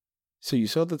So you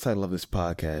saw the title of this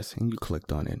podcast and you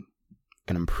clicked on it.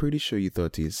 And I'm pretty sure you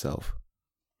thought to yourself,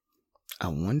 I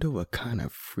wonder what kind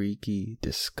of freaky,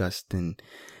 disgusting,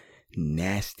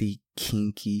 nasty,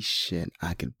 kinky shit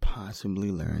I could possibly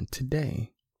learn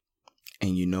today.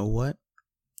 And you know what?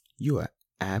 You are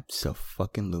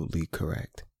abso-fucking-lutely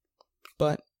correct.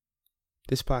 But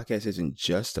this podcast isn't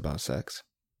just about sex.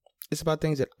 It's about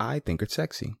things that I think are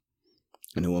sexy.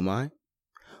 And who am I?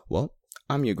 Well,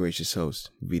 I'm your gracious host,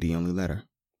 V the Only Letter.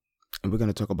 And we're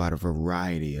going to talk about a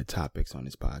variety of topics on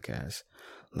this podcast,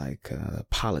 like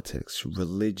politics,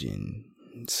 religion,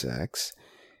 sex,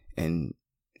 and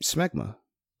smegma.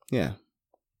 Yeah,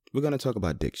 we're going to talk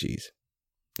about dick cheese.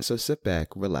 So sit back,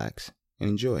 relax, and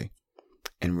enjoy.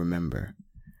 And remember,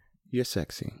 you're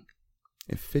sexy.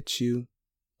 It fits you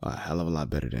a hell of a lot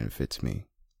better than it fits me.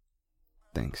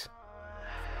 Thanks.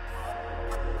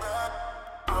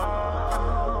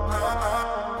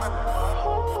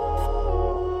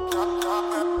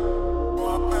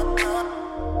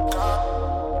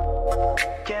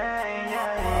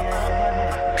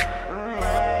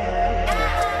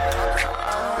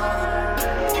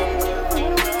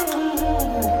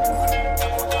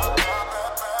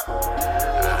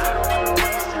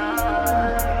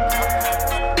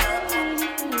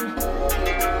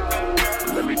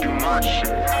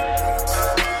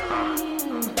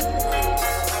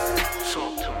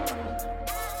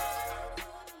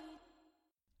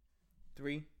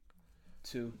 Three,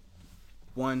 two,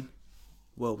 one.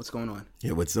 Whoa, what's going on?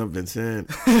 Yeah, what's up,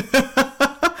 Vincent?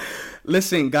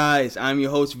 Listen, guys, I'm your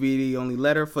host, V the Only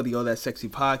Letter, for the All That Sexy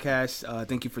podcast.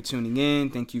 Thank you for tuning in.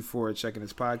 Thank you for checking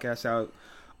this podcast out.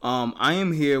 I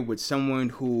am here with someone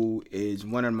who is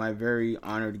one of my very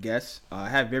honored guests. I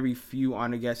have very few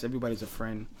honored guests. Everybody's a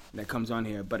friend that comes on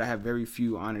here, but I have very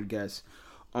few honored guests.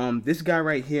 This guy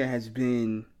right here has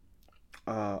been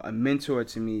a mentor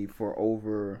to me for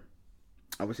over,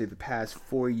 I would say, the past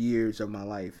 4 years of my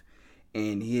life.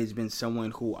 And he has been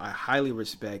someone who I highly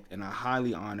respect and I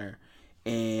highly honor.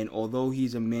 And although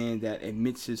he's a man that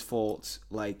admits his faults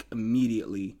like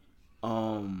immediately,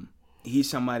 he's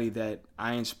somebody that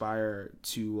I inspire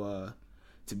to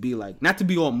be like, not to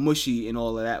be all mushy and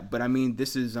all of that, but I mean,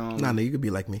 this is No, you could be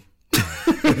like me.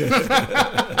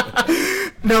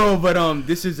 No, but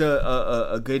this is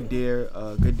a good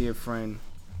dear friend.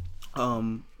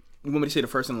 You want me to say the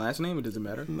first and last name? It doesn't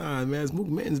matter. Nah, man, it's Mook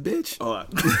Mittens, bitch. Oh,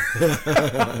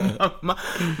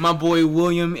 my boy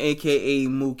William, aka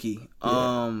Mookie.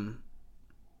 Yeah.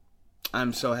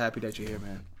 I'm so happy that you're here,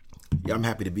 man. Yeah, I'm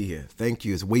happy to be here. Thank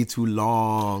you. It's way too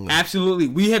long. Absolutely.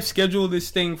 We have scheduled this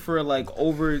thing for like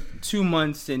over 2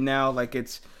 months, and now like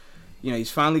it's, you know, he's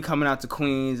finally coming out to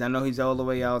Queens. I know he's all the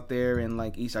way out there in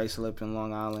like East Islip and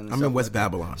Long Island. I'm in West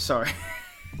Babylon. Sorry.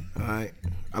 All right.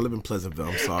 I live in Pleasantville.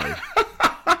 I'm sorry.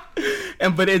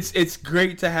 But it's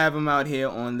great to have him out here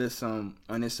on this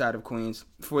side of Queens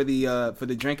for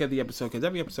the drink of the episode, because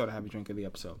every episode I have a drink of the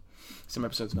episode. Some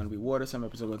episodes are going to be water, some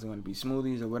episodes are going to be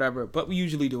smoothies or whatever, but we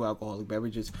usually do alcoholic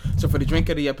beverages. So for the drink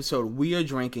of the episode, we are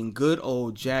drinking good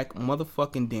old Jack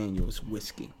motherfucking Daniels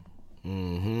whiskey.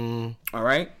 All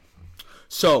right.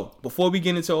 So before we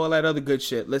get into all that other good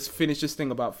shit, let's finish this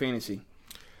thing about fantasy.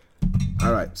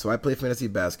 All right. So I play fantasy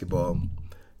basketball.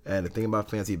 And the thing about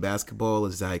fantasy basketball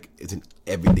is like it's an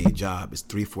everyday job. It's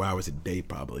 3-4 hours a day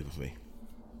probably for me.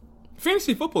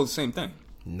 Fantasy football is the same thing.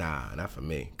 Nah, not for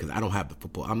me. Because I don't have the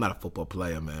football. I'm not a football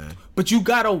player, man. But you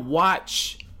got to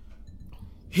watch.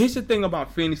 Here's the thing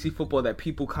about fantasy football that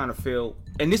people kind of feel.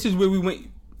 And this is where we went.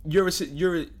 You're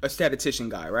a statistician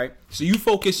guy, right? So you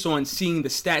focus on seeing the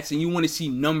stats and you want to see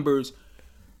numbers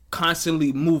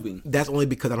constantly moving. That's only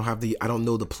because I don't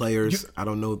know the players. I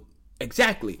don't know.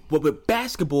 Exactly. But with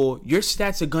basketball, your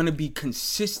stats are going to be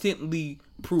consistently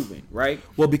proven, right?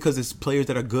 Well, because it's players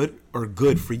that are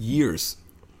good for years.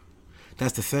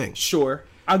 That's the thing. Sure.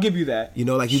 I'll give you that. You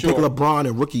know, like you pick LeBron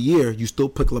in rookie year, you still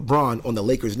pick LeBron on the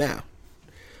Lakers now.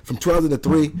 From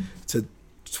 2003 to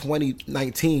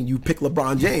 2019, you pick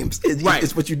LeBron James. Right.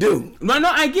 It's what you do. No,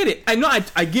 I get it.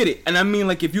 I get it. And I mean,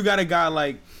 like, if you got a guy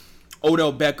like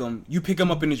Odell Beckham, you pick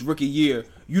him up in his rookie year,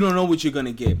 you don't know what you're going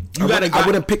to get. I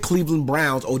wouldn't pick Cleveland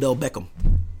Browns Odell Beckham.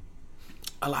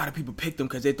 A lot of people picked him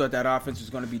because they thought that offense was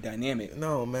going to be dynamic.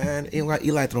 No, man.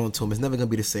 Eli throwing to him. It's never going to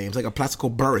be the same. It's like a Plaxico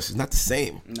Burress. It's not the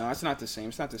same. No, it's not the same.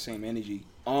 It's not the same energy.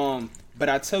 But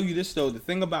I tell you this, though. The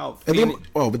thing about...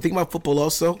 but think about football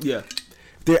also. Yeah.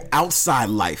 Their outside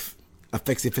life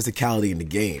affects their physicality in the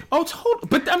game. Oh, totally.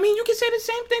 But, I mean, you can say the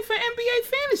same thing for NBA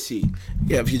fantasy.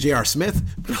 Yeah, if you're J.R. Smith.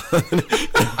 What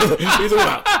are you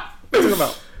talking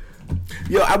about?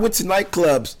 Yo, I went to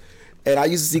nightclubs, and I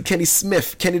used to see Kenny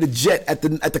the Jet at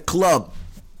the club.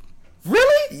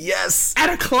 Really? Yes. At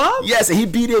a club? Yes, and he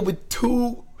beat it with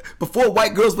 2 before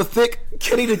white girls were thick.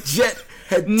 Kenny the Jet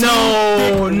had 2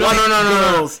 No.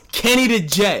 girls. Kenny the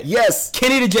Jet. Yes.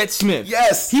 Kenny the Jet Smith.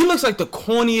 Yes. He looks like the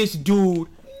corniest dude.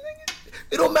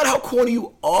 It don't matter how corny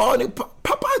you are.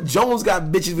 Popeye Jones got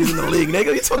bitches in the league, nigga.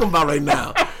 What you talking about right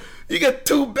now? You got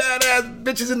 2 badass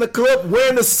bitches in the club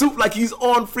wearing a suit like he's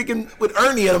on freaking with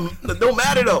Ernie in him. It don't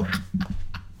matter though.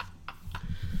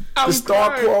 The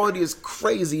star quality is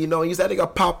crazy, you know. He's that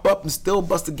nigga pop up and still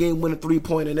bust a game-winning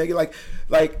 3-pointer. Nigga,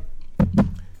 like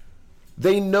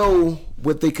they know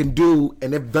what they can do,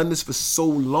 and they've done this for so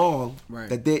long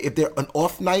that if they're an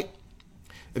off night,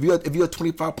 if you're a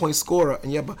 25-point scorer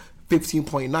and you have a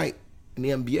 15-point night in the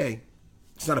NBA,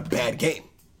 it's not a bad game.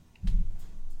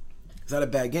 It's not a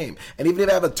bad game. And even if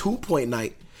they have a 2-point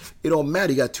night, it don't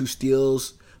matter. You got 2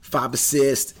 steals, 5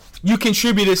 assists. You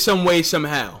contributed some way,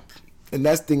 somehow. And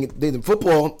that's the thing in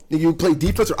football, you play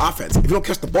defense or offense. If you don't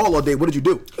catch the ball all day, what did you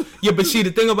do? Yeah, but see,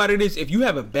 the thing about it is, if you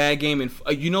have a bad game, and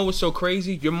you know what's so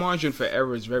crazy? Your margin for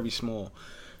error is very small.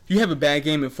 If you have a bad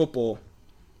game in football,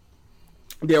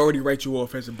 they already write you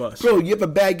off as a bust. Bro, you have a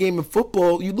bad game in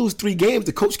football, you lose 3 games,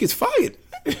 the coach gets fired.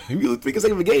 If you lose 3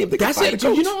 consecutive games, they can fire the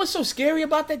coach. You know what's so scary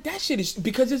about that? That shit is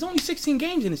because there's only 16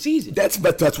 games in the season. That's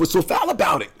what's so foul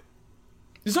about it.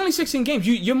 There's only 16 games.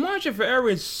 Your margin for error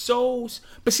is so...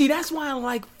 But see, that's why I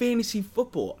like fantasy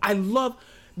football. I love...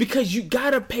 Because you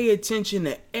gotta pay attention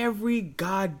to every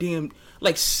goddamn...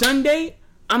 Like, Sunday,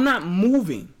 I'm not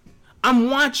moving. I'm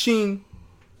watching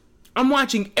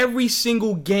every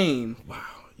single game. Wow.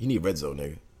 You need red zone,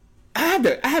 nigga. I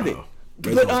have it.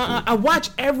 But I watch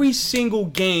every single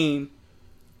game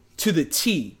to the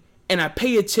T. And I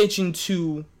pay attention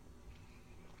to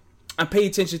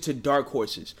dark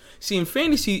horses. See, in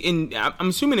fantasy, I'm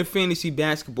assuming in fantasy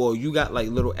basketball, you got like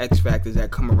little X factors that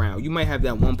come around. You might have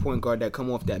that 1 point guard that come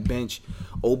off that bench.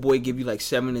 Old boy give you like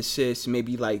 7 assists,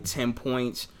 maybe like 10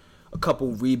 points, a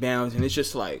couple rebounds, and it's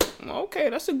just like, okay,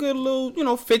 that's a good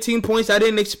little, 15 points I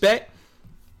didn't expect.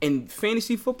 In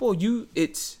fantasy football,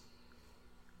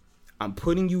 I'm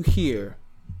putting you here,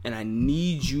 and I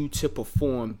need you to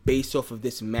perform based off of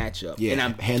this matchup. Yeah,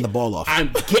 and hand the ball off.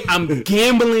 I'm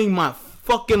gambling my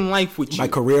fucking life with you. My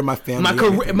career, my family, my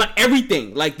career, my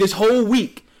everything. Like this whole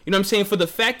week, you know what I'm saying? For the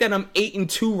fact that I'm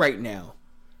 8-2 right now,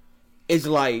 is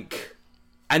like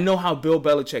I know how Bill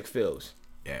Belichick feels.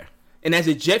 Yeah. And as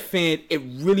a Jet fan, it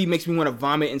really makes me want to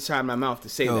vomit inside my mouth to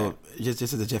say that. Just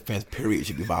as a Jet fan, period, you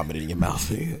should be vomiting in your mouth.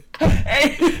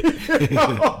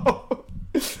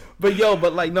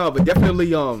 But definitely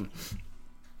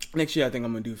next year I think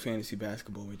I'm gonna do fantasy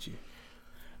basketball with you.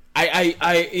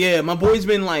 My boy's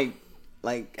been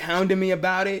like hounding me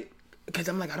about it because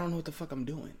I'm like, I don't know what the fuck I'm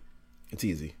doing. It's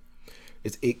easy.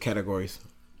 It's 8 categories,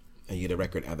 and you get a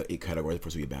record out of 8 categories for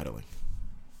you're battling.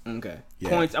 Okay. Yeah.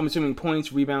 Points. I'm assuming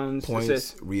points, rebounds,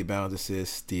 assists.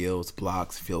 Steals,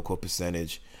 blocks, field goal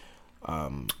percentage.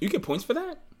 You get points for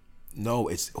that? No,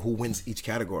 it's who wins each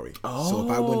category. Oh. So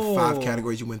if I win 5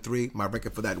 categories, you win 3. My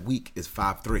record for that week is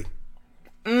 5-3.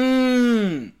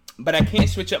 But I can't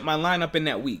switch up my lineup in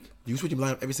that week. You switch your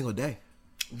lineup every single day.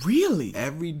 Really?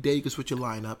 Every day you can switch your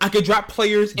lineup. I could drop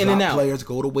players in and out. Players,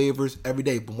 go to waivers every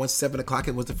day. But once 7 o'clock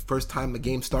and was the first time the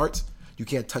game starts, you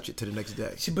can't touch it to the next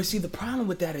day. See, the problem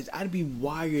with that is I'd be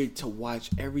wired to watch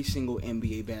every single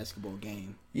NBA basketball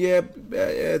game. Yeah,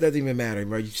 it doesn't even matter,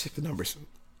 bro. You check the numbers.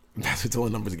 That's it's all a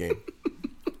numbers game.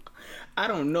 I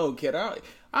don't know, kid.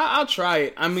 I'll try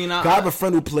it. I mean, I have a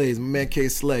friend who plays, my man K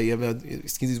Slay.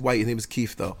 He's white. His name is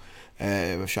Keith, though.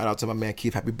 Shout out to my man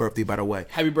Keith. Happy birthday, by the way.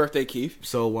 Happy birthday, Keith.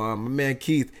 So my man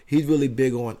Keith, he's really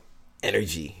big on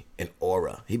energy and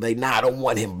aura. He be like, nah, I don't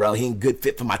want him, bro. He ain't good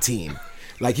fit for my team.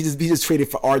 Like he just traded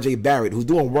for RJ Barrett, who's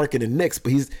doing work in the Knicks,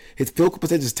 but his field goal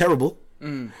percentage is terrible.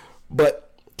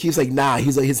 But Keith's like, nah,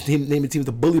 he's like his name the team is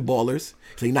the Bully Ballers.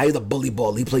 He's like, nah, he's a bully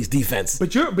baller. He plays defense.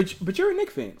 But you're a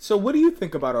Knicks fan. So what do you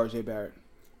think about RJ Barrett?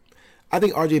 I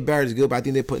think RJ Barrett is good, but I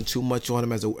think they're putting too much on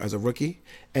him as a rookie.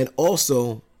 And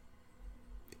also,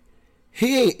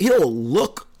 he don't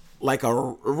look like a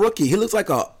rookie. He looks like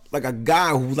a guy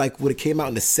who would have came out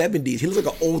in the 70s. He looks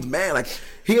like an old man. Like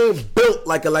he ain't built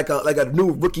like a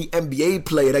new rookie NBA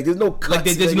player. Like there's no cuts.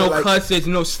 Like there's no cuts. There's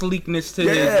no sleekness to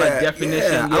his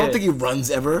definition. Yeah. I don't think he runs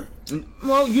ever.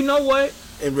 Well, you know what?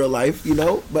 In real life,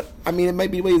 but I mean, it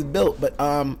might be the way he's built. But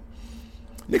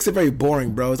Knicks are very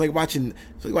boring, bro. It's like watching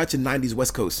 90s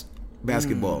West Coast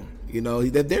basketball.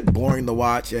 They're boring to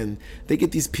watch, and they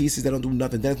get these pieces that don't do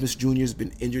nothing. Dennis Smith Jr. has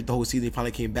been injured the whole season. He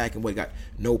finally came back and got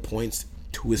no points,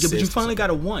 2 assists. Yeah, but you finally got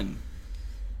a 1.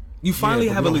 You finally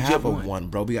have a legit one,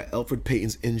 bro. We got Elfrid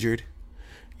Payton's injured.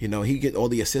 He get all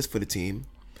the assists for the team.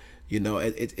 You know,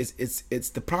 it's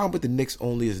the problem with the Knicks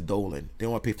only is Dolan. They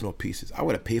don't want to pay for no pieces. I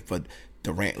would have paid for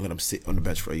Durant and let him sit on the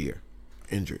bench for a year,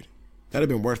 injured. That'd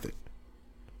have been worth it.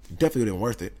 Definitely would have been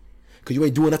worth it. Because you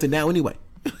ain't doing nothing now anyway.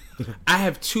 I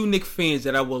have two Knicks fans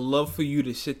that I would love for you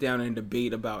to sit down and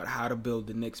debate about how to build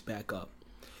the Knicks back up.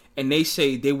 And they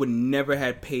say they would never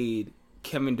have paid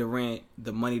Kevin Durant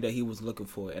the money that he was looking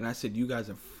for. And I said, you guys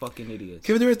are fucking idiots.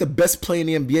 Kevin Durant's the best player in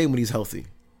the NBA when he's healthy.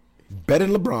 Better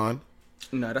than LeBron.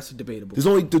 No, that's debatable. There's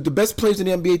only the best players in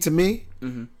the NBA to me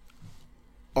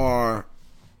are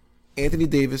Anthony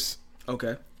Davis.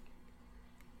 Okay.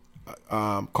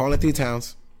 Karl Anthony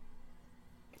Towns.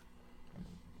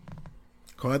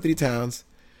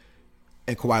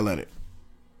 And Kawhi Leonard.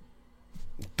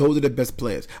 Those are the best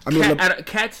players. I mean,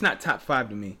 Cat's not top 5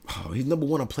 to me. Oh, he's number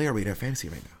 1 on player rater in fantasy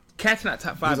right now. Cat's not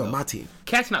top 5. He's on my team.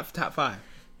 Cat's not top 5.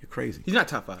 You're crazy. He's not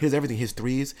top 5. Here's everything. His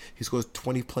threes. He scores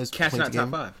 20 plus. Cat's not top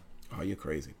 5. Oh, you're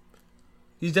crazy.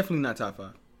 He's definitely not top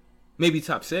 5. Maybe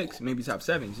top 6. Maybe top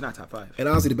 7. He's not top 5. And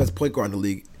honestly, the best point guard in the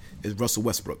league is Russell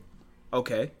Westbrook.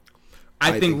 Okay.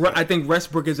 I think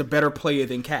Westbrook is a better player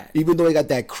than Cat. Even though he got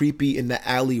that creepy in the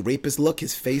alley rapist look,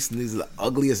 his face and he's the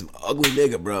ugliest ugly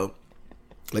nigga, bro.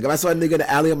 Like if I saw a nigga in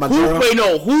the alley of my girl. Wait,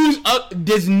 no.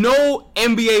 There's no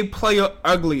NBA player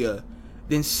uglier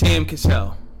than Sam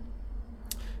Cassell.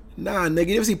 Nah, nigga.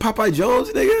 You ever see Popeye Jones,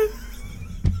 nigga?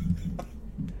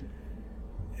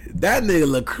 That nigga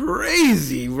look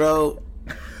crazy, bro.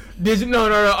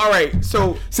 No. All right,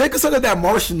 so Sam Cassell got that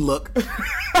Martian look. You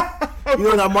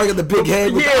know that Martian, the big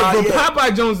head. With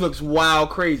Popeye Jones looks wild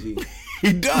crazy.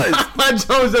 He does. Popeye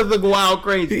Jones does look wild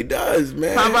crazy. He does,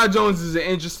 man. Popeye Jones is an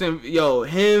interesting. There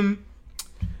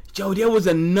was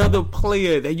another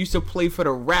player that used to play for the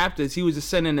Raptors. He was a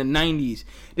center in the 90s.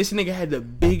 This nigga had the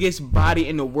biggest body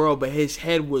in the world, but his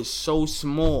head was so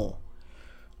small.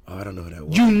 Oh, I don't know who that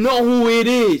was. You know who it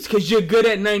is, because you're good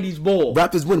at 90s ball.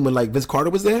 Raptors win when like Vince Carter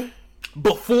was there?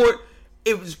 Before,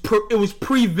 it was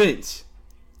pre-Vince.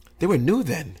 They were new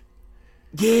then.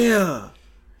 Yeah.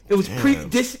 It was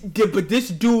this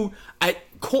dude,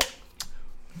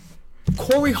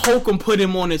 Corey Holcomb put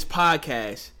him on his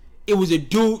podcast. It was a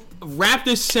dude,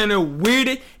 Raptors center,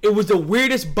 it was the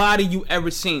weirdest body you ever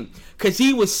seen. Cause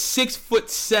he was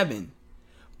 6'7",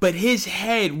 but his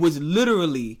head was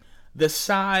literally the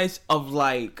size of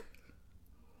like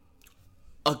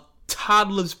a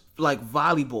toddler's like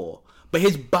volleyball. But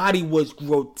his body was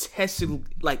grotesquely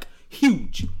like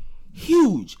huge.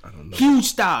 Huge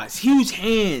thighs, huge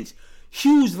hands,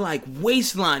 huge like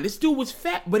waistline. This dude was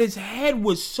fat, but his head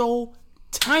was so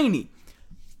tiny.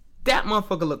 That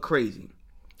motherfucker looked crazy.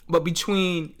 But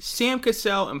between Sam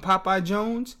Cassell and Popeye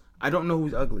Jones, I don't know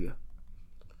who's uglier.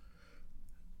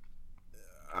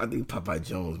 I think Popeye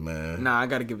Jones, man. Nah, I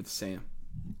gotta give it to Sam.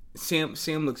 Sam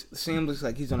looks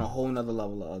like he's on a whole nother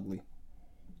level of ugly.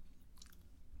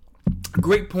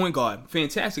 Great point guard,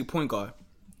 fantastic point guard.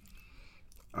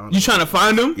 You trying to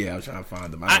find him? Yeah, I'm trying to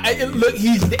find him. Look,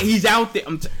 he's out there.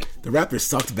 The Raptors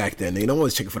sucked back then. No one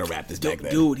was checking for the Raptors back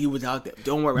then. Dude, he was out there.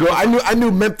 Don't worry. Yo, I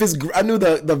knew Memphis. I knew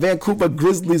the Vancouver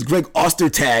Grizzlies Greg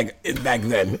Ostertag back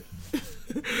then. You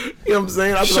know what I'm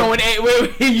saying? You showing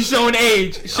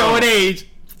age. Showing age.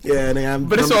 Yeah,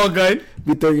 but it's all good.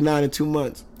 Be 39 in 2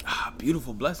 months.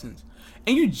 Beautiful blessings.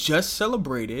 And you just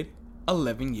celebrated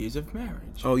 11 years of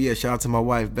marriage. Oh yeah, shout out to my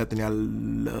wife Bethany. I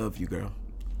love you, girl.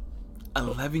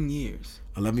 11 years.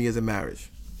 11 years of marriage.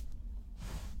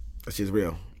 That shit's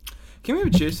real. Can we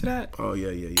have a cheers to that? Oh,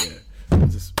 yeah. Yeah.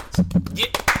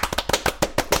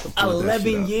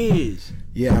 11 years.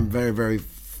 Yeah, I'm very, very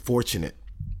fortunate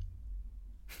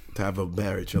to have a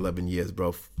marriage 11 years,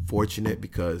 bro. Fortunate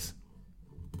because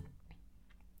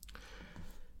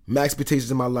my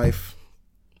expectations in my life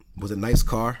was a nice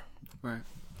car. Right.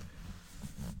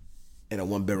 And a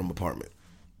 1-bedroom apartment.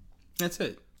 That's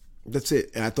it.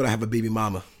 And I thought I'd have a baby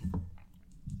mama.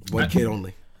 One kid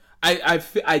only. I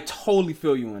totally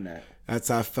feel you on that. That's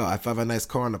how I felt. If I have a nice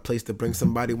car and a place to bring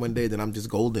somebody one day, then I'm just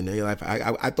golden. I thought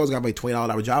I was going to have a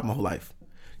 $20 job my whole life.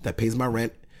 That pays my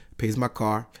rent, pays my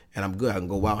car, and I'm good. I can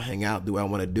go out, hang out, do what I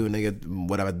want to do. Nigga,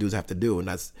 whatever I do is have to do. And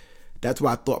that's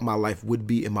what I thought my life would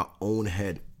be in my own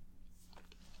head.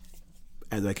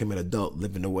 As I became an adult,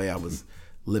 living the way I was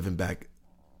living back,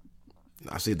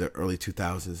 I say the early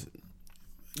 2000s.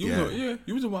 You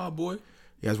was a wild boy.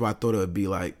 Yeah, that's what I thought it would be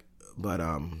like. But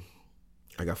I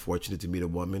got fortunate to meet a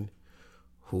woman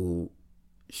who,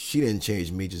 she didn't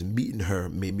change me. Just meeting her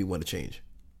made me want to change.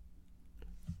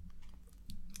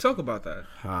 Talk about that.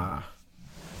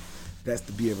 That's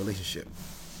to be a relationship.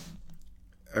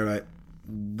 All right.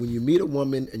 When you meet a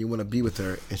woman and you want to be with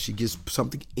her and she gives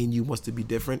something in you wants to be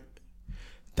different,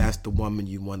 that's the woman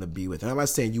you want to be with. And I'm not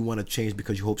saying you want to change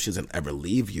because you hope she doesn't ever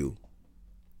leave you.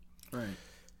 Right.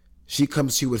 She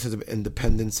comes to you with a sense of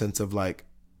independence, sense of like,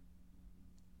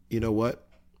 you know what?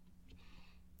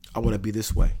 I want to be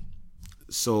this way.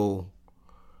 So,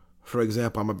 for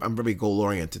example, I'm very goal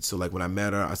oriented. So like when I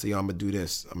met her, I said, yo, I'm gonna do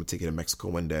this. I'm gonna take you to Mexico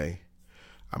one day.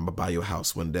 I'm gonna buy you a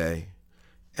house one day.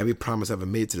 Every promise I ever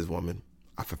made to this woman,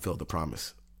 I fulfilled the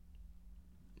promise.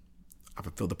 I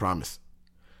fulfilled the promise.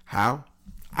 How?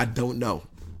 I don't know.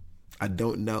 I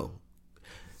don't know.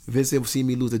 Vince will see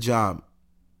me lose a job.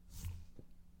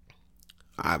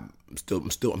 I'm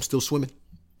still swimming.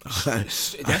 I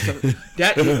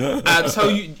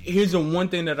tell you, here's the one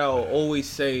thing that I'll always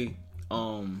say.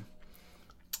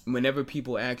 Whenever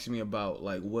people ask me about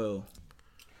like Will,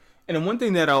 and the one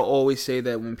thing that I'll always say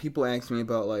that when people ask me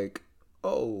about like,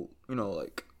 oh, you know,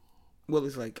 like Will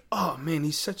is like, oh man,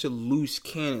 he's such a loose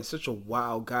cannon, such a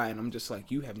wild guy, and I'm just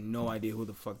like, you have no idea who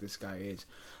the fuck this guy is.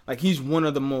 Like he's one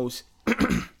of the most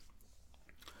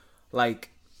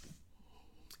like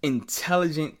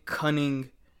intelligent, cunning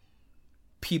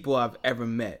people I've ever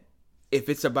met. If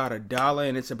it's about $1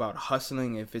 and it's about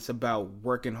hustling, if it's about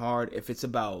working hard, if it's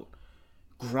about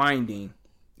grinding,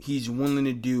 he's willing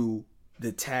to do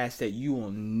the task that you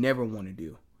will never want to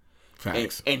do.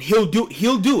 Facts. And he'll do it.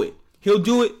 He'll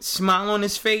do it, smile on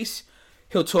his face.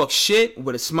 He'll talk shit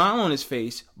with a smile on his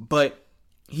face, but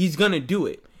he's gonna do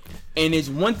it. And there's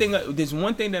one thing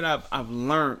that I've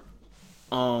learned.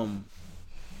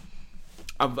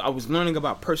 I was learning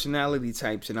about personality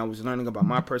types, and I was learning about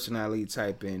my personality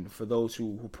type. And for those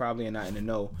who probably are not in the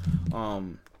know,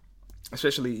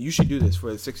 especially you should do this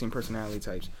for the 16 personality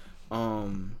types.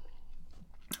 I'm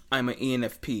an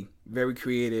ENFP, very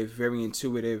creative, very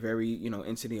intuitive, very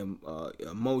into the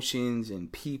emotions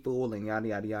and people and yada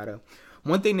yada yada.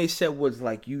 One thing they said was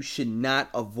like you should not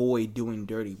avoid doing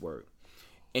dirty work,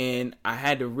 and I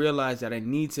had to realize that I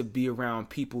need to be around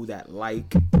people that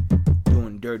like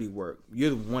doing dirty work.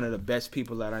 You're one of the best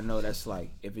people that I know that's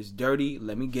like, if it's dirty,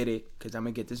 let me get it, because I'm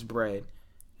gonna get this bread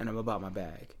and I'm about my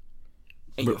bag.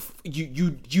 And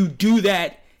you do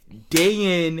that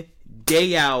day in,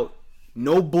 day out,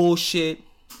 no bullshit,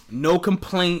 no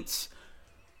complaints.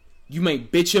 You may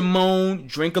bitch and moan,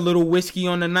 drink a little whiskey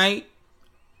on the night,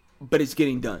 but it's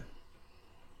getting done.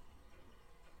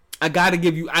 I gotta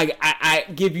give you I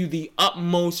give you the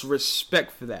utmost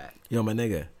respect for that. Yo, my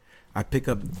nigga, I pick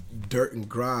up dirt and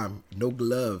grime, no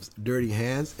gloves, dirty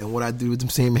hands, and what I do with them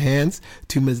same hands,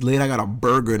 2 minutes later, I got a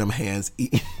burger in them hands,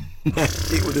 eating that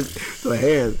shit with the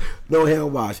hands, no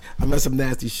hand wash. I'm not some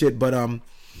nasty shit, but I've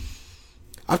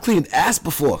cleaned ass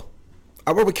before.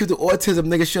 I work with kids with autism,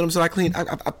 nigga. Shit, I'm saying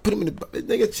I put them in the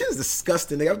nigga. Shit is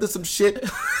disgusting, nigga. I've done some shit.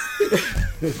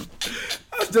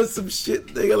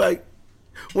 Nigga. Like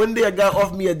one day, a guy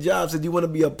offered me a job. Said, "You want to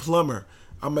be a plumber?"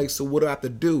 I'm like, "So what do I have to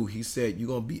do?" He said, "You're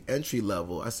gonna be entry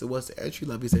level." I said, "What's the entry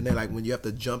level?" He said, "Like when you have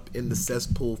to jump in the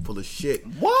cesspool full of shit,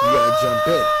 what? You gotta jump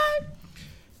in."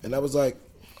 And I was like,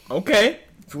 "Okay,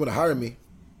 if you want to hire me,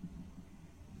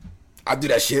 I'll do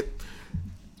that shit.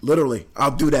 Literally,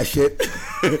 I'll do that shit."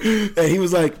 And he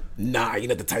was like, "Nah, you're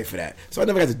not the type for that." So I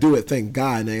never got to do it, thank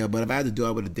God, nigga. But if I had to do it,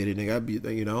 I would have did it, nigga. I'd be,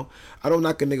 I don't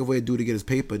knock a nigga for to do to get his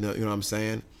paper, you know what I'm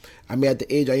saying? I mean, at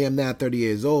the age I am now, 38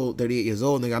 years old,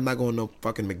 nigga, I'm not going to no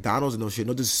fucking McDonald's and no shit.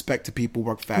 No disrespect to people who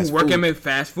work fast food. Working at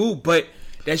fast food, but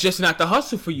that's just not the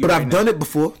hustle for you. But I've done it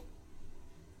before.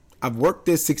 I've worked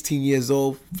there 16 years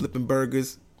old, flipping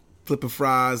burgers, flipping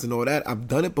fries and all that. I've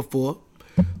done it before.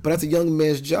 But that's a young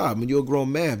man's job. When you're a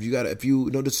grown man, if you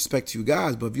no disrespect to you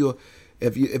guys, but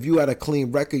if you had a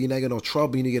clean record, you're not getting no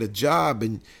trouble, you need to get a job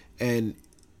and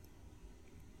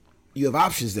you have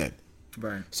options then.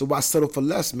 Right. So why settle for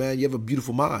less, man? You have a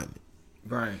beautiful mind.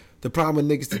 Right. The problem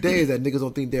with niggas today is that niggas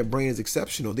don't think their brain is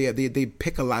exceptional. They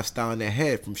pick a lifestyle in their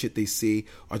head from shit they see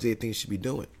or they think they should be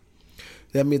doing.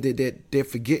 That means they're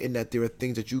forgetting that there are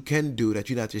things that you can do that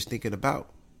you're not just thinking about.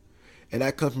 And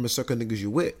that comes from a circle of niggas you're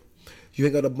with. You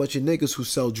ain't got a bunch of niggas who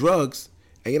sell drugs,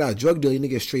 and you're not a drug dealer, you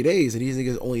niggas straight A's, and these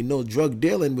niggas only know drug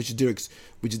dealing, which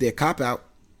is their cop out.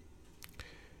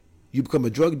 You become a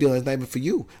drug dealer, it's not even for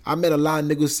you. I met a lot of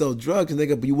niggas who sell drugs,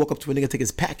 nigga, but you walk up to a nigga, take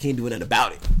his pack, he ain't doing nothing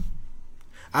about it.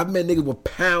 I've met niggas with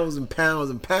pounds and pounds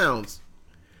and pounds,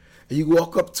 and you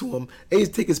walk up to him, and he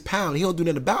just take his pound, he don't do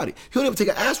nothing about it. He don't even take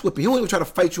an ass whipping, he don't even try to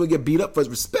fight you and get beat up for his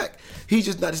respect.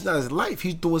 It's not his life.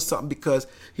 He's doing something because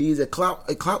he's a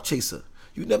clout chaser.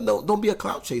 You never know. Don't be a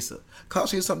clout chaser. Clout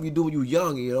chaser is something you do when you're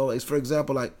young. It's for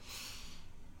example, like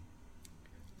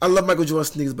I love Michael Jordan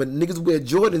sneakers, but niggas wear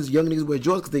Jordans. Young niggas wear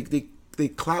Jordans because they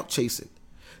clout chasing.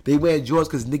 They wear Jordans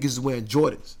because niggas is wearing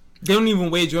Jordans. They don't even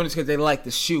wear Jordans because they like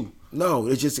the shoe. No,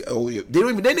 it's just they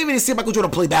didn't even see Michael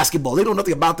Jordan play basketball. They know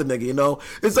nothing about the nigga, you know.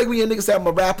 It's like when you niggas say I'm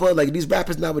a rapper, like these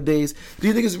rappers nowadays.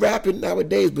 These niggas rapping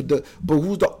nowadays, but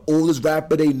who's the oldest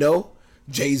rapper they know?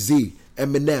 Jay-Z,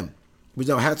 Eminem. Which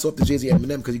now hats off to Jay-Z and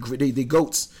Eminem because they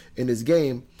goats in this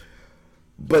game.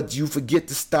 But you forget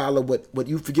the style of what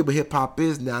you forget what hip hop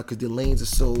is now because the lanes are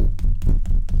so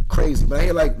crazy. But I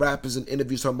hear like rappers in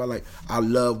interviews talking about like I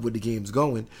love where the game's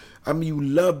going. I mean, you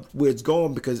love where it's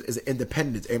going because it's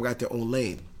independence. Everyone got their own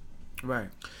lane. Right.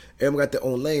 Everyone got their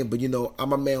own lane. But, you know,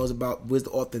 I'm a man who's about where's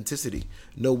the authenticity.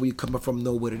 Know where you're coming from,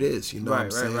 know what it is. You know what I'm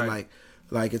saying? Right.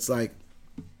 Like, it's like,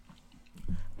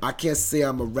 I can't say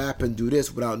I'm a rapper and do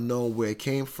this without knowing where it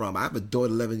came from. I have a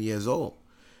daughter 11 years old.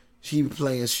 She be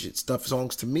playing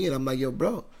songs to me, and I'm like, yo,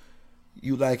 bro,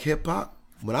 you like hip-hop?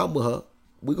 When I'm with her,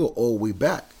 we go all the way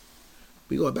back.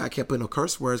 We go back, can't put no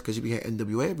curse words because she be hearing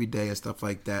NWA every day and stuff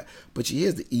like that. But she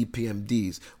hears the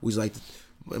EPMDs, which is like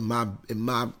in my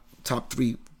top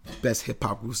 3 best hip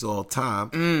hop groups of all time.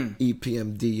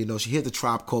 EPMD, you know, she hears the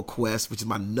Tribe Called Quest, which is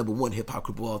my number 1 hip hop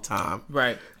group of all time.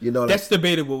 Right. You know that's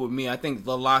debatable with me. I think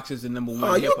the Lox is the number 1.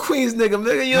 Oh, you a Queens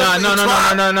nigga. You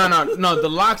know No. The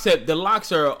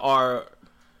Lox are.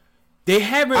 They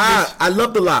haven't. I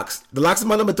love the Lox. The Lox is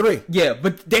my number 3. Yeah,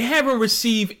 but they haven't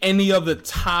received any of the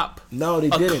top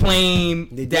acclaim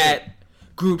that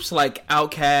groups like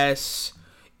Outkast,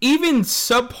 even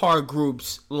subpar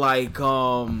groups like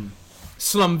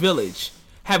Slum Village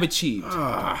have achieved.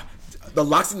 The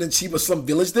Lox and the Chief of Slum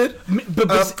Village did. But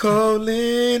I'm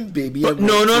calling, baby.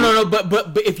 No.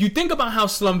 But if you think about how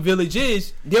Slum Village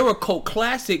is, they're a cult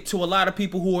classic to a lot of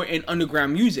people who are in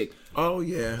underground music. Oh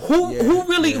yeah. Who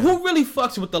really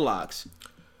fucks with the Lox?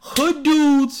 Hood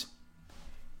dudes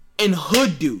and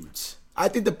hood dudes. I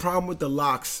think the problem with the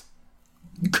Lox,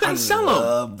 you couldn't sell them. I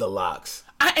love the Lox.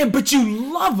 But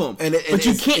you love them. But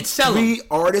you can't sell them. 3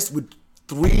 artists with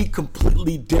 3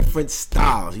 completely different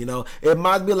styles. You know, it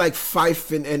reminds me of like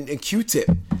Phife and Q-Tip.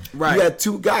 Right. You got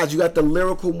 2 guys. You got the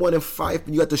lyrical one in Phife,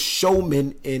 and you got the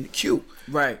showman in Q.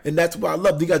 Right. And that's what I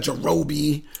love. You got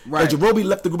Jarobi. Right. And Jarobi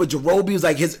left the group, but Jarobi is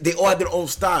like they all have their own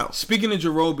style. Speaking of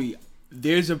Jarobi,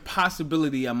 there's a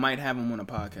possibility I might have him on a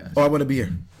podcast. Oh, I want to be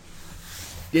here.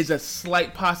 There's a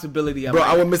slight possibility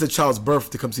I would miss a child's birth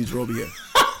to come see Jarobi here.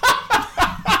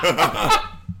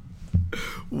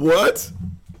 What?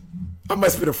 I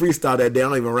might spit a freestyle that day. I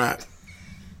don't even rap.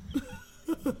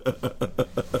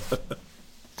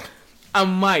 I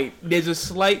might. There's a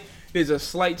slight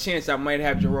chance I might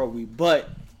have Jarobi, but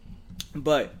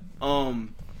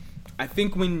I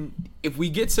think if we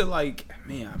get to like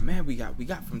man, we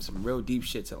got from some real deep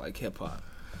shit to like hip hop.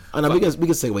 I know we can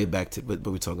segue back to what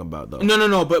we're talking about though.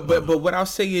 No. But what I'll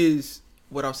say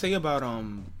about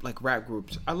like rap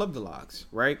groups, I love the Lox,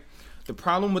 right? The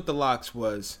problem with the Lox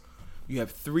was you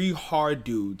have 3 hard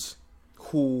dudes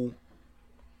who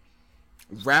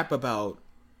rap about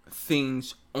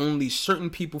things only certain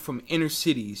people from inner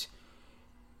cities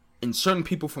and certain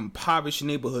people from impoverished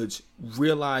neighborhoods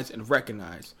realize and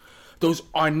recognize. Those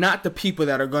are not the people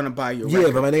that are gonna buy your record.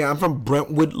 Yeah, but my nigga, I'm from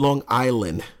Brentwood, Long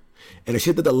Island, and the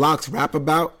shit that the Lox rap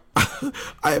about,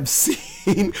 I have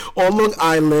seen on Long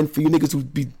Island for you niggas who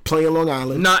be playing Long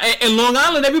Island. Nah, and Long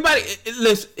Island, everybody,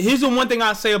 listen, here's the one thing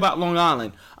I say about Long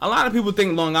Island. A lot of people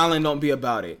think Long Island don't be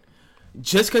about it.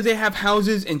 Just because they have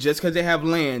houses and just because they have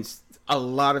lands, a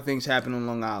lot of things happen on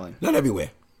Long Island. Not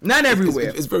everywhere. Not everywhere.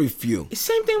 It's very few.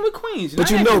 Same thing with Queens. But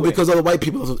because all the white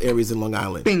people in those areas in Long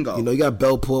Island. Bingo. You know, you got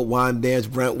Bellport,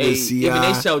 Wyandanch, Brentwood, CI. Even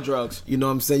they sell drugs. You know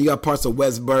what I'm saying? You got parts of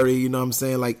Westbury, you know what I'm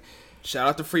saying? Like, shout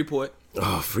out to Freeport.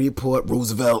 Oh, Freeport,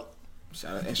 Roosevelt.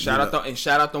 Shout out to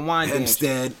Wyandanch.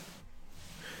 Hempstead.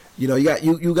 You know,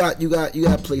 you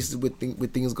got places where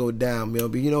things go down, you know.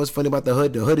 But you know what's funny about the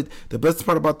hood? The best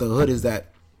part about the hood is that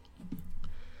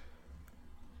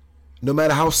no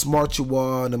matter how smart you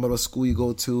are, no matter what school you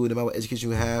go to, no matter what education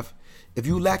you have, if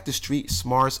you lack the street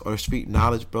smarts or street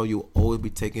knowledge, bro, you'll always be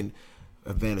taken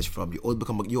advantage from. You always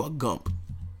become you're a Gump.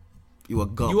 You a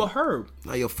Gump. You a Herb.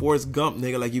 Now you're Forrest Gump,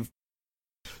 nigga. Like you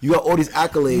got all these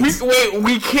accolades.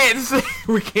 We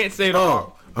can't say it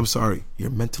all. I'm sorry. You're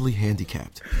mentally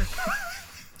handicapped.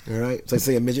 All right. It's like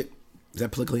say a midget. Is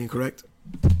that politically incorrect?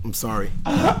 I'm sorry.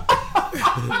 That's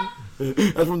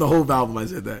from the whole album. I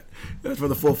said that. That's from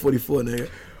the 444, nigga.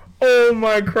 Oh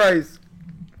my Christ.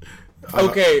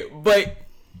 Okay, but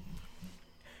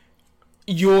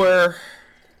you're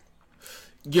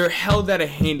held at a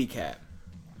handicap.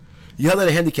 You held at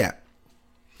a handicap.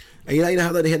 And you know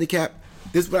held at a handicap?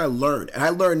 This is what I learned. And I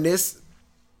learned this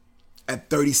at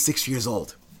 36 years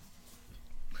old.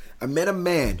 I met a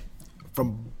man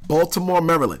from Baltimore,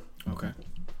 Maryland. Okay.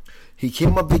 He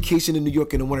came up vacation in New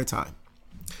York in the wintertime.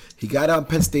 He got out in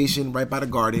Penn Station, right by the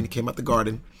Garden. He came out the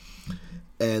Garden,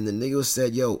 and the nigga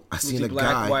said, "Yo, I seen a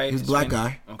guy. White, he was a black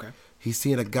guy. Okay. He's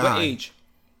seeing a guy. What age?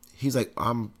 He's like,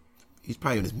 he's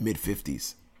probably in his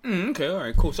mid-50s. Okay, all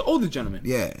right, cool. So older gentleman.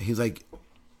 Yeah, he's like,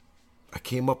 I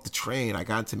came up the train. I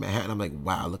got into Manhattan. I'm like,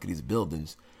 wow, look at these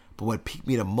buildings. But what piqued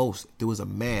me the most, there was a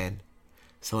man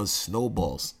selling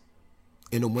snowballs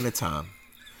in the wintertime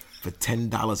for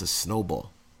 $10 a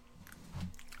snowball.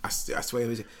 I swear.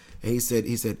 And he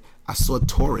said, I saw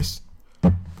tourists.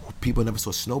 People never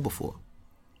saw snow before.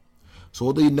 So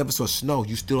although you never saw snow,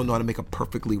 you still don't know how to make a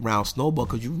perfectly round snowball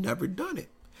because you've never done it.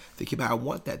 They came out, I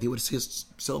want that. They would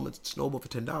sell them a snowball for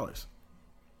 $10.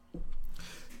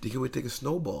 The kid would take a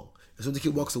snowball. As soon as the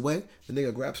kid walks away, the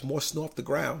nigga grabs more snow off the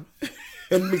ground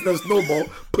and makes another snowball,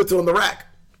 puts it on the rack.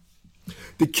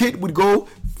 The kid would go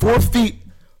 4 feet,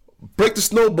 break the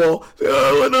snowball,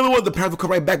 another one. The parents would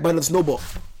come right back by another snowball.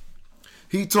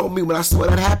 He told me when I saw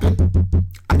that happen,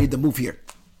 I need to move here.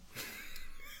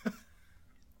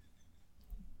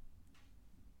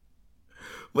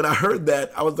 When I heard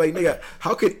that, I was like, nigga,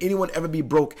 how could anyone ever be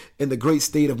broke in the great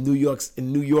state of New York,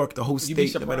 the whole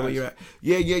state, no matter where you're at?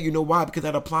 Yeah, you know why? Because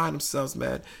they're applying themselves,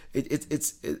 man.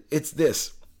 It's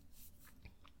this.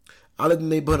 I live in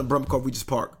the neighborhood in Brentwood called Regis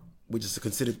Park, which is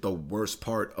considered the worst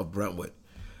part of Brentwood.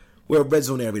 We're a red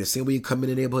zone area. The same way you come in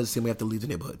the neighborhood, the same way you have to leave the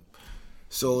neighborhood.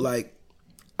 So, like,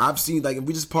 I've seen, like, in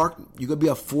Regis Park, you could be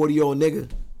a 40-year-old nigga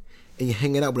and you're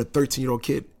hanging out with a 13-year-old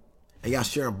kid and y'all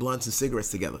sharing blunts and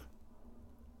cigarettes together.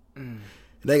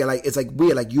 Nigga, like, it's like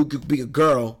weird. Like, you could be a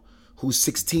girl who's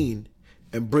 16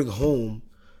 and bring home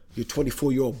your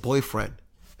 24-year-old boyfriend,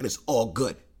 and it's all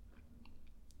good.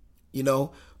 You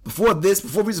know, before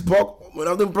Regis Park, when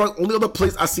I was in Park, only other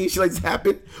place I seen shit like this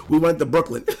happen, we went to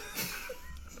Brooklyn.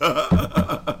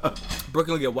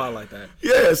 Brooklyn get wild like that.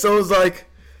 Yeah, so it's like,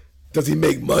 does he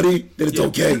make money? Then it's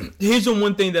okay. Here's the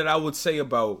one thing that I would say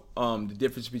about the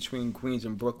difference between Queens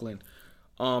and Brooklyn.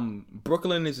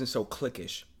 Brooklyn isn't so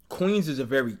cliquish. Queens is a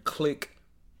very clique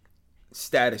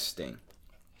status thing.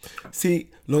 See,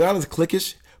 Long Island's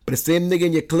cliquish, but the same nigga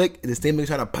in your clique is the same nigga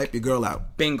trying to pipe your girl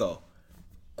out. Bingo.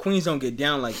 Queens don't get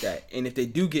down like that. And if they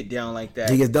do get down like that,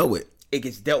 he gets dealt with. It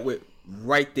gets dealt with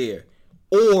right there.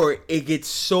 Or it gets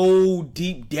so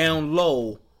deep down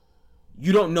low,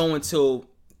 you don't know until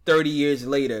 30 years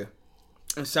later.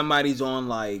 And somebody's on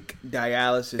like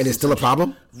dialysis. And it's still a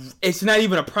problem? It's not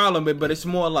even a problem, but it's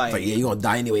more like, yeah, you're gonna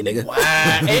die anyway, nigga. Wow.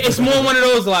 It's more one of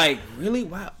those like, really?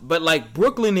 Wow. But like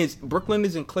Brooklyn isn't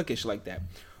cliquish like that.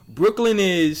 Brooklyn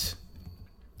is,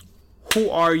 who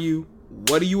are you?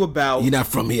 What are you about? You're not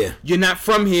from here. You're not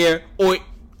from here, or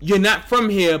you're not from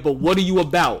here, but what are you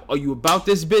about? Are you about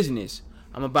this business?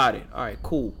 I'm about it. All right,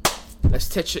 cool. Let's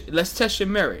test your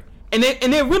merit. And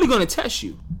they're really gonna test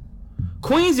you.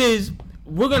 Queens is,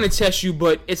 we're going to test you,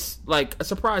 but it's like a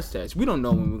surprise test. We don't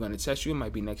know when we're going to test you. It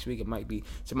might be next week. It might be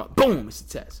tomorrow. Boom, it's a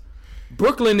test.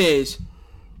 Brooklyn is,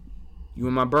 you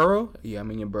in my borough? Yeah,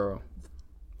 I'm in your borough.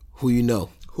 Who you know?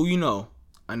 Who you know?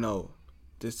 I know.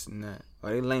 This and that.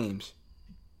 Are they lames?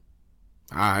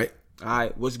 All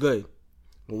right. What's good?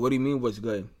 Well, what do you mean what's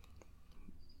good?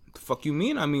 The fuck you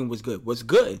mean I mean what's good? What's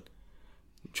good?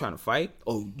 You trying to fight?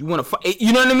 Oh, you want to fight?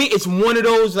 You know what I mean? It's one of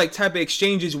those like type of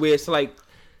exchanges where it's like,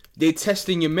 they're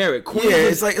testing your merit.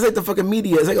 Queens it's like the fucking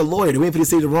media. It's like a lawyer. They're waiting for you to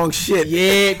say the wrong shit.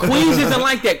 Yeah, Queens isn't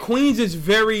like that. Queens is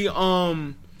very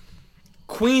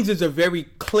Queens is a very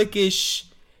cliquish.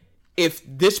 If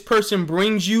this person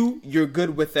brings you, you're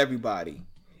good with everybody.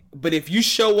 But if you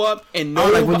show up and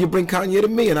no, like when you bring Kanye to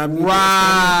me, and I mean,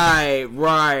 right.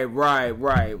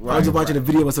 I was just watching a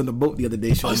video of us on the boat the other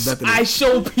day. I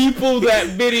show people that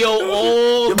video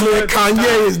all the time.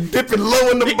 Kanye is dipping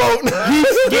low in the boat. He's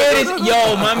scared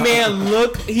yo, my man,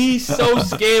 look, he's so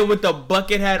scared with the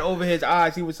bucket hat over his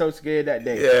eyes. He was so scared that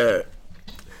day. Yeah.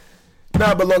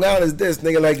 Nah, but Long Island is this,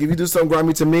 nigga. Like, if you do something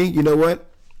grimy to me, you know what?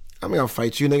 I'm gonna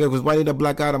fight you, nigga. Because why need a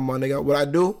black item on, nigga? What I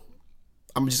do,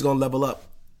 I'm just gonna level up.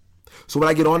 So when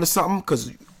I get onto something,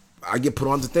 because I get put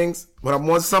onto things, when I'm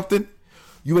on something,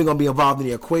 you ain't gonna be involved in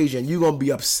the equation. You gonna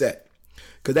be upset.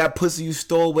 Because that pussy you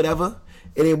stole, whatever,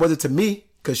 it ain't worth it to me,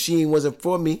 because she wasn't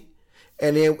for me.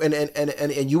 And you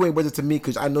ain't worth it to me,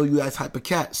 because I know you that type of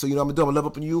cat. So you know what I'm gonna do? I'm gonna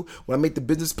level up on you. When I make the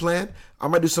business plan,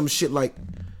 I'm gonna do some shit like,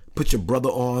 put your brother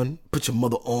on, put your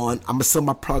mother on. I'm gonna sell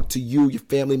my product to you, your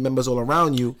family members all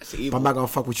around you. But I'm not gonna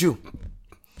fuck with you.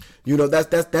 You know,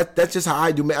 that's just how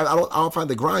I do, man. I don't find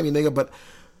the grimy, nigga, but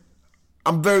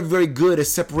I'm very, very good at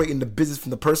separating the business from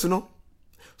the personal.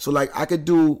 So like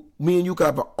me and you could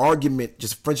have an argument,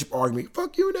 just a friendship argument.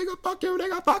 Fuck you, nigga. Fuck you,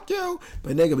 nigga. Fuck you.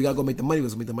 But nigga, we gotta go make the money.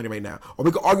 Let's make the money right now. Or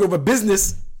we could argue over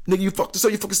business. Nigga, you fucked this up.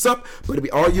 You fucked this up. But if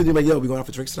we argue, you're like, yo, we going out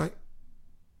for drinks tonight?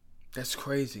 That's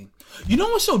crazy. You know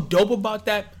what's so dope about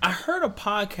that? I heard a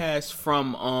podcast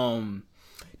from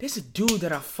there's a dude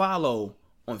that I follow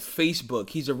on Facebook.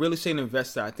 He's a real estate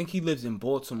investor. I think he lives in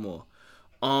Baltimore.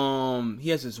 He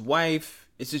has his wife.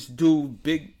 It's this dude,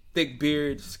 big thick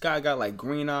beard. This guy got like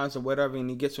green eyes or whatever, and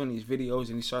he gets on these videos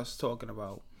and he starts talking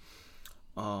about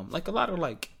like a lot of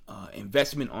like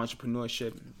investment,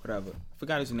 entrepreneurship, whatever.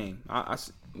 Forgot his name.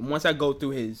 Once I go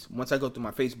through my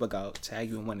Facebook, I'll tag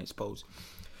you in one of his posts.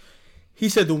 He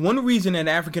said the one reason that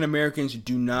African Americans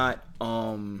do not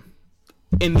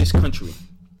in this country,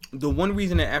 the one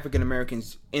reason that African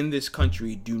Americans in this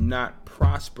country do not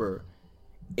prosper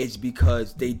is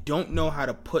because they don't know how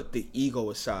to put the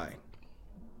ego aside.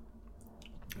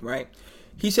 Right?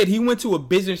 He said he went to a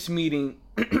business meeting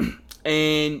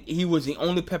and he was the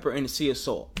only pepper in the sea of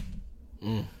salt.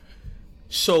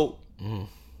 So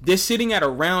they're sitting at a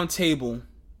round table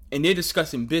and they're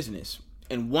discussing business.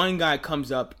 And one guy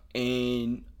comes up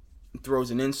and throws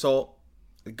an insult.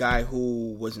 The guy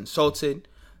who was insulted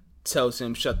tells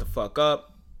him, shut the fuck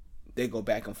up. They go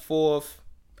back and forth.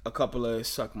 A couple of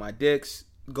suck my dicks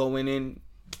going in.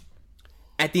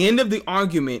 At the end of the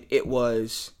argument, it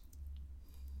was,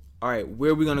 all right,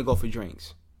 where are we going to go for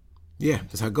drinks? Yeah,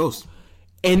 that's how it goes.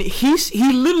 And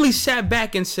he literally sat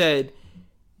back and said,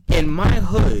 in my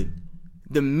hood,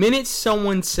 the minute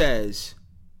someone says,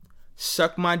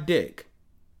 suck my dick,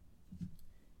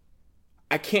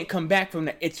 I can't come back from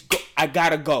that. I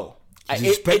gotta go.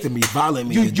 You expected me, violating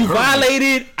me. You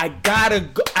violated. I gotta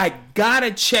go. I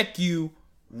gotta check you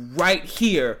right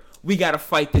here. We gotta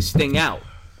fight this thing out.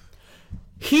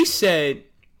 He said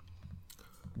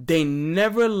they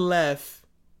never left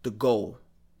the goal.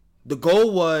 The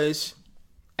goal was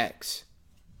X.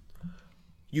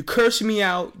 You cursed me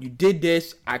out. You did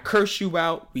this. I cursed you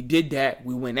out. We did that.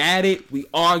 We went at it. We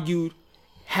argued.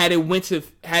 Had it went to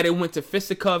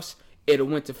fisticuffs, it'd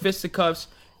went to fisticuffs.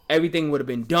 Everything would have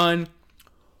been done.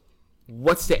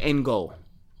 What's the end goal?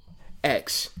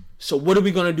 X. So what are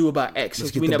we gonna do about X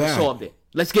since we never solved it?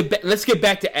 Let's get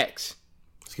back to X.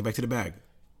 Let's get back to the bag.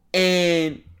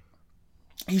 And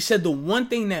he said the one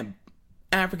thing that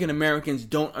African Americans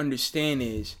don't understand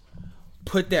is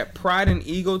put that pride and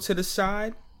ego to the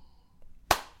side.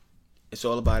 It's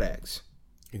all about X.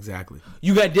 Exactly.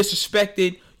 You got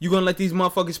disrespected. You gonna let these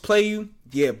motherfuckers play you?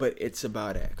 Yeah, but it's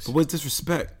about X. But what's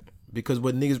disrespect? Because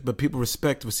what people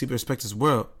respect as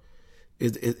well,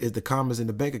 is the commas in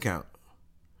the bank account.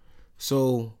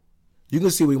 So you can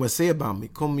see what you want to say about me.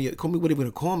 Call me what are you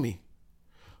gonna call me?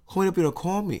 Who are you gonna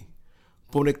call me?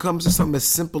 But when it comes to something as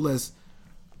simple as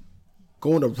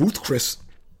going to Ruth Chris,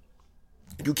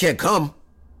 you can't come.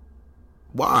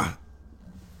 Why?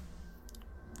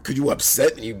 Cause you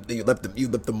upset and you left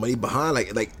the money behind.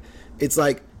 Like it's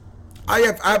like I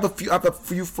have a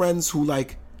few friends who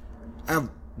like, I have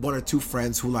one or two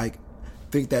friends who like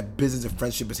think that business and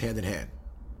friendship is hand in hand.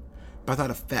 But that's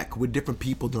not a fact. We're different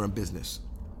people during business,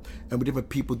 and we're different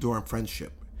people during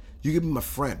friendship. You can be my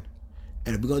friend,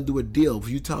 and if we're gonna do a deal, if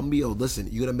you tell me, oh, listen,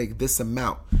 you're gonna make this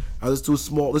amount. Now let's do a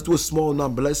small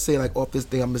number. Let's say like off this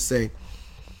thing, I'm gonna say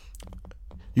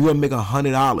you're gonna make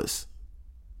 $100,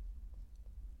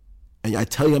 and I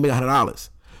tell you I'm gonna make $100,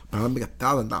 but I'm gonna make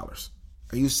 $1,000,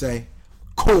 and you say,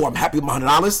 cool, I'm happy with my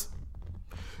 $100.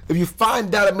 If you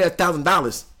find out I made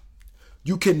 $1,000,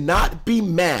 you cannot be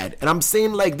mad. And I'm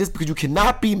saying like this because you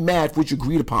cannot be mad for what you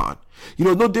agreed upon. You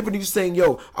know, no different than you saying,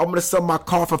 yo, I'm going to sell my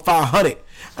car for $500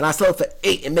 and I sell it for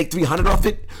 $8 and make $300 off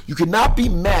it. You cannot be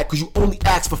mad because you only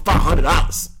asked for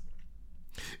 $500.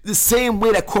 The same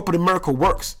way that corporate America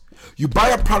works. You buy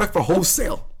a product for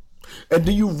wholesale and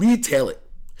then you retail it.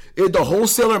 Is the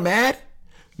wholesaler mad?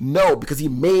 No, because he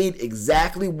made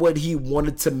exactly what he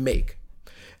wanted to make.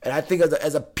 And I think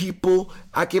as a people,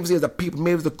 I can't say as a people,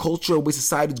 maybe it's the culture, the way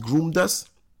society's groomed us,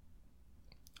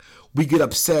 we get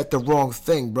upset at the wrong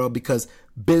thing, bro, because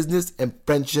business and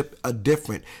friendship are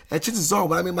different. And chances are,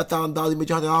 when I make my $1,000, you make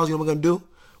your $100, you know what I'm going to do?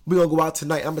 We're going to go out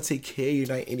tonight. I'm going to take care of your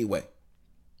night anyway.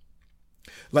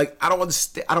 Like, I don't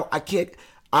understand.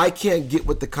 I can't get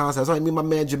with the concept. It's like me and my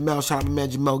man Jamel, shout out my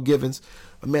man Jamel Givens.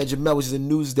 My man Jamel, which is in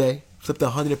Newsday, flipped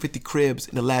 150 cribs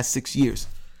in the last 6 years.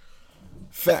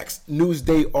 Facts.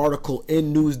 Newsday article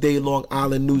in Newsday, Long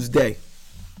Island Newsday.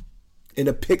 In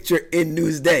a picture in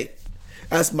Newsday.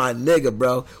 That's my nigga,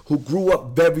 bro, who grew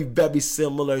up very, very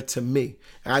similar to me.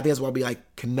 And I think that's why we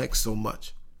like connect so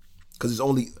much. Because it's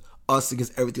only us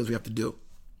against everything else we have to do.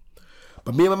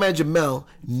 But me and my man Jamel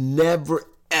never,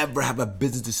 ever have a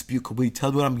business dispute, could we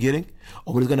tell me what I'm getting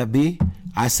or what it's gonna be?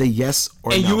 I say yes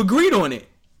or And no. you agreed on it.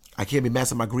 I can't be mad at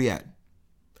something I agree at.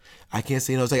 I can't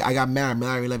say, it's like I got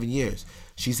married 11 years.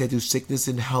 She said through sickness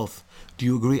and health. Do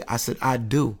you agree? I said, I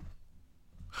do.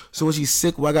 So when she's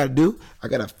sick, what I gotta do? I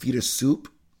gotta feed her soup,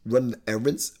 run the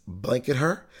errands, blanket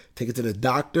her, take her to the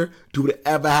doctor, do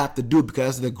whatever I have to do because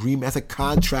that's an agreement, that's a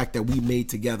contract that we made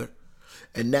together.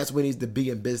 And that's what it needs to be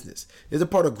in business. It's a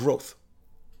part of growth.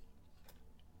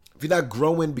 If you're not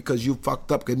growing because you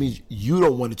fucked up, it means you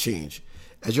don't want to change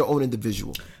as your own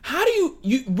individual. How do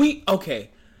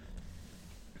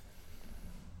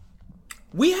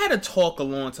we had a talk a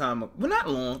long time ago. Well, not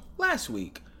long. Last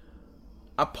week,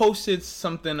 I posted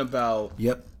something about.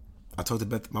 Yep. I talked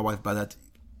to my wife about that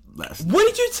last. What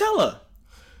did you tell her?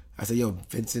 I said, yo,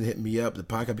 Vincent hit me up. The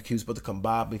podcast he was supposed to come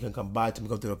by, but he can come by to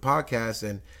go to the podcast.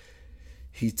 And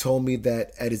he told me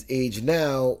that at his age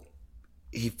now,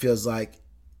 he feels like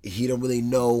he don't really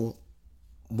know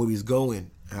where he's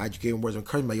going. And I just gave him words of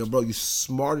encouragement. Like, yo, bro, you're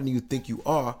smarter than you think you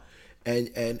are. And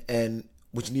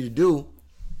what you need to do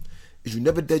is you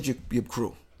never dead your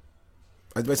crew.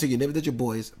 I was about to say you never did your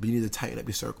boys, but you need to tighten up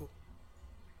your circle.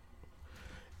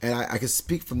 And I can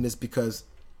speak from this because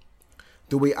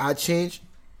the way I changed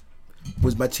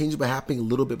was my change by happening a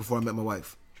little bit before I met my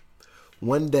wife.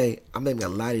 One day, I'm not even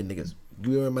gonna lie to you niggas.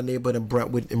 We were in my neighborhood in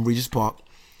Brentwood in Regis Park.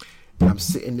 And I'm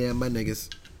sitting there, my niggas,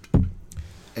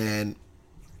 and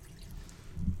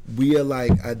we are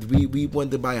like, we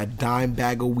wanted to buy a dime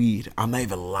bag of weed. I'm not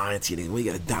even lying to you niggas. We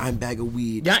got a dime bag of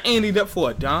weed. Y'all ended up for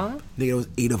a dime? Nigga, it was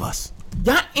 8 of us.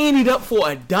 Y'all ended up for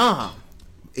a dime.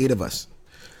 8 of us.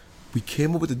 We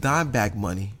came up with the dime bag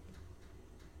money.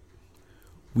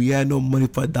 We had no money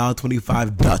for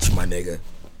 $1.25 Dutch, my nigga.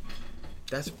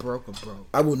 That's broke.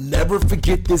 I will never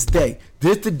forget this day.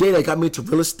 This the day that got me into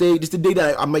real estate. This the day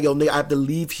that I'm like, yo, nigga, I have to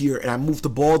leave here, and I moved to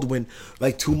Baldwin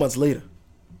like 2 months later.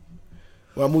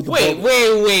 When I moved to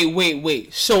Baldwin.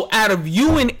 Wait. So out of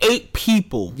you and 8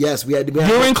 people, Yes, we had.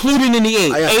 you're included in the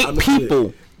 8. I'm 8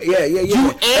 people. Yeah.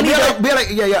 You ended up. We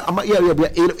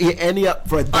ended up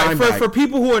for a dime bag. For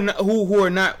people who are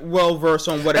not well versed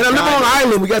on what a And I dime live on an is.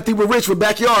 island. We got people rich with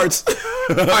backyards.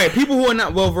 All right, people who are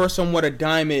not well versed on what a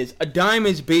dime is. A dime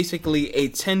is basically a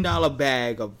 $10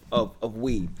 bag of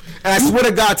weed. And I swear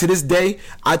to God, to this day,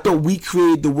 I thought we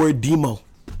created the word demo.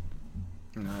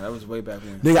 No, that was way back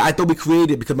when. Nigga, I thought we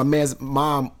created it because my man's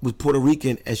mom was Puerto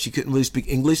Rican and she couldn't really speak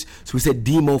English, so we said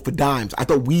demo for dimes. I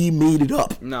thought we made it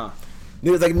up. Nah,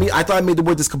 Niggas like me, I thought I made the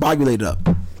word discombobulated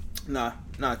up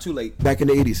nah, too late. back in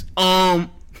the 80s.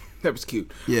 That was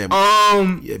cute. Yeah.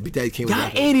 Yeah, Big Daddy came with Y'all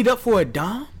that. ended up for a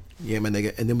dime? Yeah, my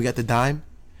nigga. And then we got the dime.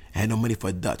 I had no money for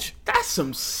a Dutch. That's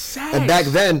some sad. And back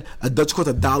then, a Dutch cost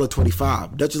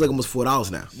 $1.25. Dutch is like almost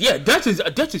 $4 now. Yeah, Dutch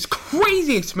is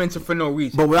crazy expensive for no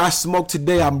reason. But when I smoke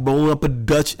today, I'm rolling up a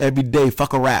Dutch every day.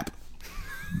 Fuck a rap.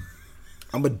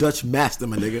 I'm a Dutch master,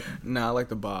 my nigga. Nah, I like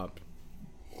the Bob.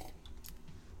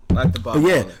 But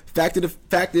yeah, fact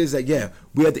is that yeah,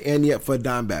 we had to ante up for a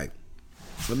dime bag.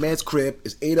 My man's crib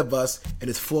is 8 of us and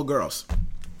it's 4 girls.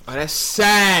 Oh, that's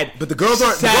sad. But the girls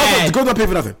aren't sad. the girls don't pay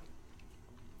for nothing.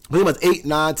 Pretty much 8,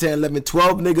 9, 10, 11,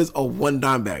 12 niggas on 1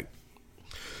 dime bag.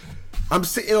 I'm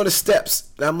sitting on the steps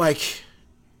and I'm like,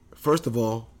 first of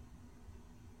all,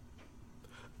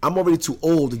 I'm already too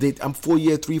old to date. I'm 4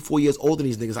 years older than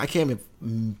these niggas. I can't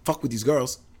even fuck with these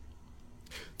girls.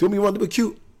 Don't me wrong, they were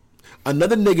cute.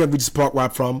 Another nigga in Regis Park where I'm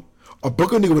from, a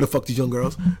Brooklyn nigga would have fucked these young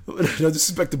girls. No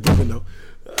disrespect to Brooklyn though.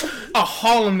 A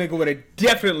Harlem nigga would have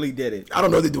definitely did it. I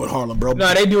don't know what they do in Harlem, bro.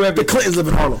 No, they do everything. The Clintons live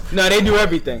in Harlem. No, they do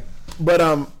everything. But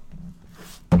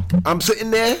I'm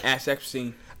sitting there. Ask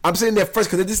Epstein. I'm sitting there first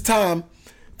because at this time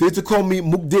they used to call me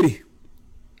Mook Diddy.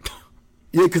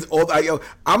 Yeah, because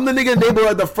I'm the nigga in the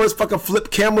neighborhood, the first fucking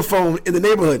flip camera phone in the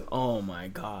neighborhood. Oh my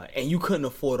god! And you couldn't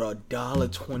afford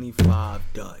 $1.25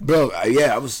 Dutch. Bro,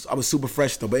 yeah, I was super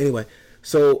fresh though. But anyway,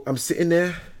 so I'm sitting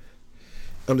there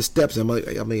on the steps. I'm like,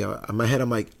 in my head, I'm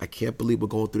like, I can't believe we're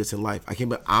going through this in life. I can't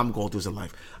believe I'm going through this in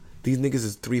life. These niggas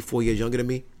is 3-4 years younger than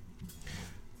me.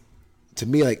 To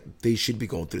me, like, they should be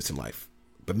going through this in life.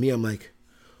 But me, I'm like,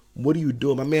 what are you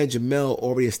doing? My man Jamel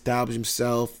already established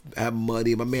himself, have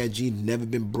money. My man Gene never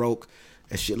been broke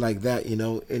and shit like that, you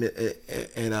know.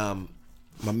 And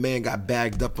my man got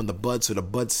bagged up on the Bud, so the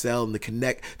Bud cell and the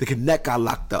Connect got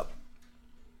locked up,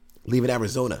 leaving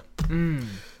Arizona.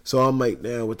 So I'm like,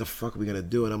 now what the fuck are we gonna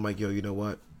do? And I'm like, yo, you know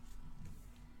what?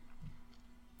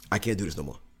 I can't do this no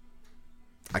more.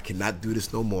 I cannot do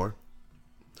this no more.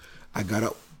 I got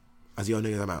up. I said, yo,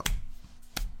 niggas, I'm out.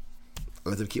 I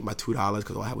let them keep my $2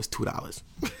 because all I had was $2.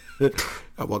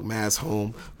 I walked my ass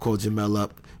home, called Jamel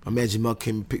up. My man Jamel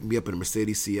came and picked me up in a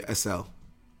Mercedes SL.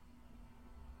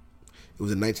 It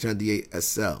was a 1998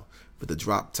 SL with the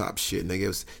drop top shit. Nigga, it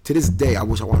was, to this day, I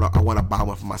wish I want to buy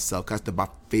one for myself. That's my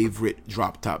favorite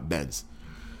drop top Benz.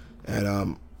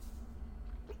 And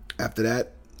after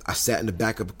that, I sat in the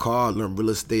back of a car, learned real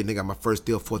estate, and I got my first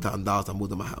deal, $4,000. I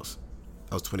moved to my house.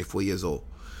 I was 24 years old.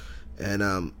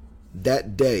 And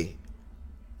that day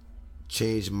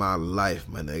changed my life,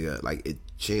 my nigga. Like, it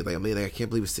changed. Like, I mean, like, I can't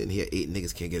believe we're sitting here, 8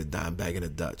 niggas can't get a dime bag in a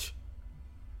Dutch.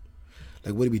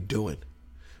 Like, what are we doing?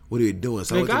 What are we doing?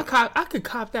 So I could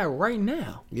cop that right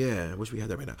now. Yeah, I wish we had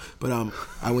that right now. But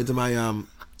I went to my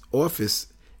office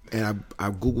and I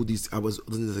Googled these. I was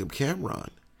listening to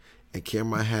Cameron, and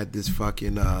Cameron had this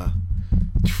fucking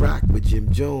track with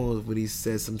Jim Jones when he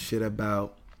said some shit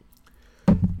about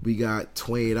we got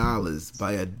 $20,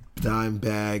 buy a dime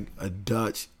bag, a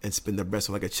Dutch, and spend the rest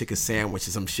on like a chicken sandwich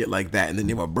or some shit like that. And then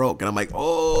they were broke, and I'm like,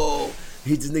 oh,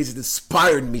 he just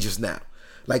inspired me just now.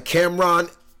 Like Cameron.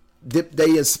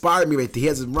 They inspired me right there. He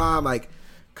has his rhyme like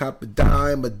cop a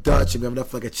dime, a Dutch, and we have enough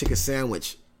for like a chicken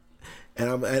sandwich.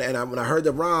 And when I heard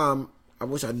the rhyme, I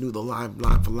wish I knew the line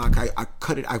for line. I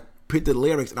cut it, I printed the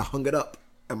lyrics and I hung it up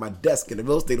at my desk in the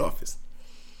real estate office.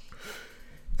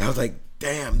 And I was like,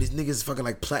 damn, these niggas fucking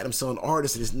like platinum selling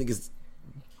artists, and this niggas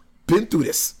been through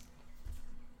this.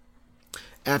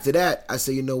 After that, I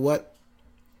said, you know what?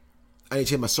 I need to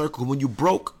change my circle. When you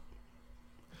broke,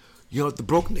 you know the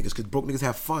broke niggas, because broke niggas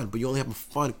have fun, but you only have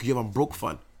fun because you have broke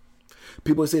fun.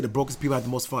 People say the brokest people have the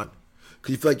most fun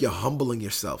because you feel like you're humbling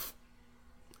yourself.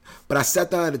 But I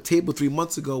sat down at a table 3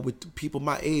 months ago with people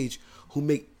my age who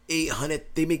make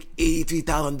they make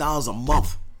 $83,000 a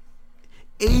month.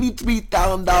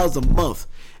 $83,000 a month.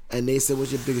 And they said,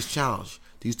 what's your biggest challenge?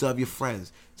 Do you still have your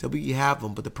friends? So we have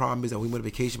them, but the problem is that when we went on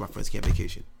vacation, my friends can't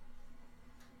vacation.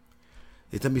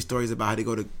 They tell me stories about how they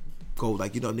go,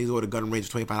 like, you know, niggas go to gun range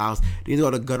for $25. These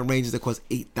go to gun ranges that cost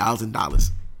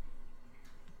 $8,000.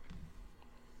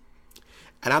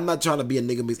 And I'm not trying to be a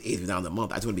nigga who makes $83,000 a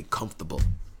month. I just want to be comfortable.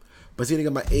 But see a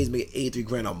nigga my age making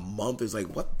 $83,000 a month is like,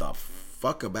 what the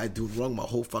fuck am I doing wrong my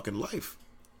whole fucking life?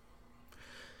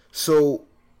 So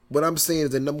what I'm saying is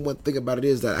the number one thing about it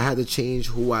is that I had to change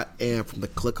who I am from the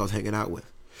clique I was hanging out with.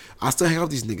 I still hang out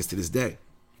with these niggas to this day.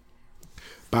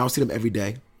 But I don't see them every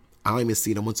day. I don't even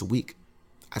see them once a week.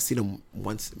 I see them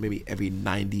once, maybe every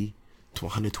 90 to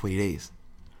 120 days.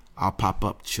 I'll pop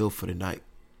up, chill for the night.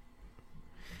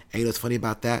 And you know what's funny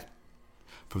about that?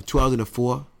 From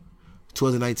 2004,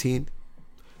 2019,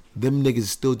 them niggas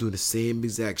is still doing the same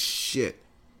exact shit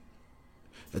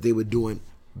that they were doing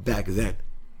back then.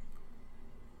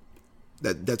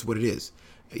 That's what it is.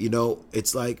 You know,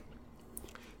 it's like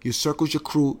your circle's your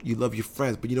crew, you love your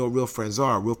friends, but you know what real friends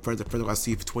are. Real friends are friends I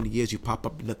see you for 20 years, you pop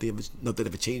up and nothing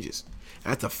ever changes.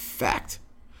 And that's a fact.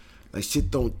 Like, shit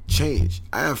don't change.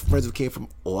 I have friends who came from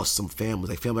awesome families.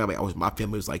 Like, my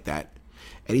family was like that.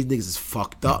 And these niggas is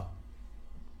fucked up.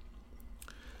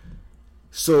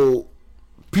 So,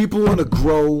 people want to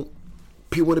grow.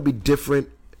 People want to be different.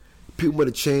 People want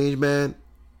to change, man.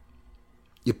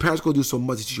 Your parents gonna do so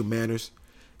much to teach you manners,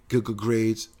 get good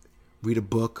grades, read a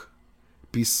book,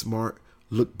 be smart,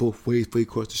 look both ways before you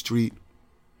cross the street,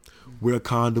 wear a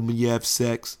condom when you have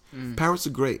sex. Parents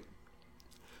are great.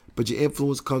 But your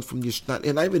influence comes from your, not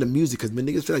even the music, because when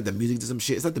niggas feel like the music does some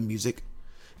shit, it's not the music,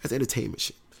 that's entertainment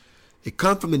shit. It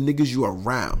comes from the niggas you are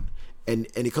around, and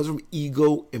it comes from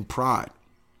ego and pride.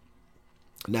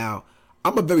 Now,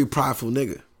 I'm a very prideful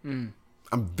nigga.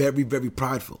 I'm very, very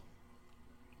prideful.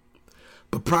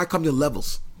 But pride comes in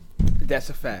levels. That's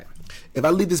a fact. If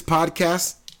I leave this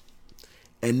podcast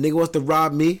and nigga wants to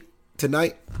rob me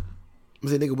tonight, I'm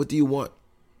gonna say, nigga, what do you want?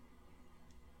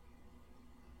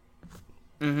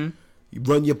 You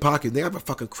run your pocket. Nigga, I have a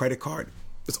fucking credit card.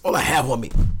 That's all I have on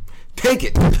me. Take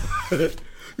it.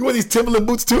 You want these Timberland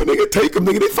boots too, nigga? Take them,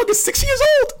 nigga. They fucking 6 years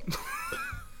old.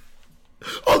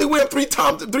 Only wear them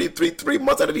 3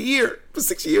 months out of the year for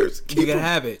 6 years. Keep You can them.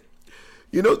 have it.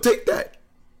 You know, take that.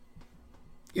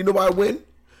 You know why I win?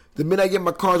 The minute I get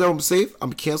my card out, I'm safe.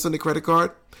 I'm canceling the credit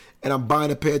card, and I'm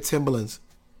buying a pair of Timberlands.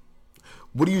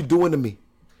 What are you doing to me?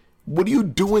 What are you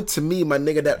doing to me, my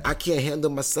nigga, that I can't handle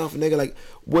myself, nigga? Like,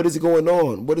 what is going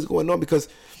on? What is going on? Because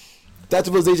that's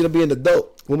the realization of being an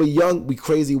adult. When we're young, we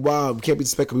crazy, wild. We can't be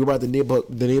disrespectful. We rob the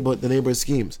neighborhood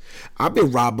schemes. I've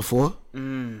been robbed before.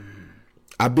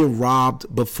 I've been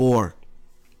robbed before.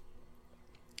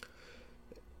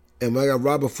 And when I got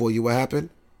robbed before, what happened?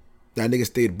 That nigga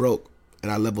stayed broke, and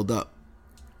I leveled up.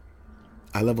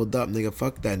 Nigga.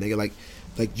 Fuck that, nigga. Like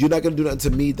you're not gonna do nothing to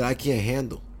me that I can't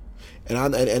handle.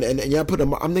 And y'all put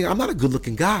I'm not a good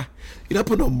looking guy. You're not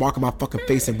putting no mark on my fucking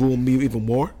face and ruin me even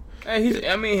more. Hey,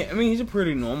 he's a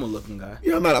pretty normal looking guy.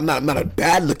 Yeah, I'm not a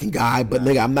bad looking guy, but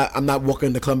nigga, I'm not walking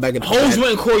in the club back in the hoes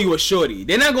wouldn't call you a shorty.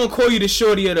 They're not gonna call you the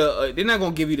shorty or the. They're not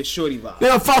gonna give you the shorty vibe.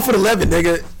 Yeah, I'm 5'11",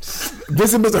 nigga.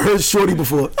 Vincent must have heard shorty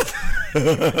before.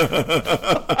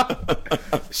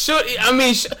 Shorty.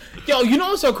 Yo, you know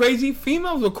what's so crazy?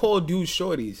 Females will call dudes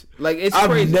shorties. Like it's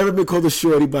I've crazy. never been called a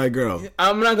shorty by a girl.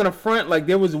 I'm not gonna front. Like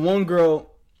there was one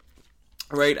girl,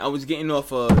 right? I was getting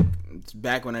off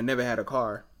back when I never had a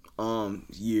car.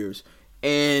 Years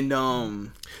and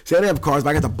See, I didn't have cars,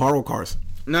 but I got to borrow cars.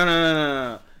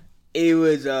 No. It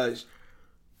was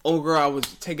old girl. I was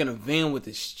taking a van with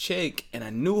this chick, and I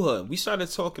knew her. We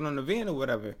started talking on the van or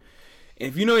whatever. And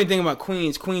if you know anything about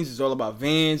Queens is all about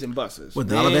vans and buses. What,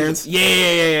 dollar vans?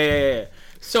 Yeah.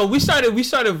 So we started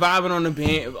vibing on the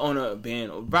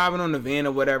vibing on the van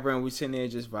or whatever, and we sitting there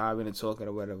just vibing and talking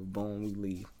or whatever. Boom, we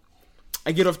leave.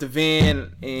 I get off the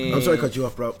van, and I'm sorry to cut you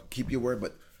off, bro. Keep your word,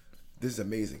 but. This is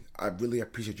amazing. I really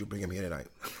appreciate you bringing me here tonight.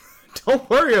 Don't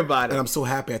worry about it. And I'm so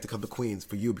happy I had to come to Queens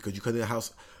for you because you come to the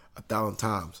house 1,000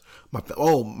 times. My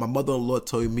mother-in-law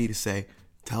told me to say,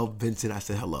 tell Vincent I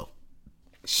said hello.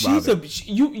 She's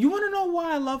you want to know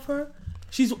why I love her?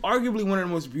 She's arguably one of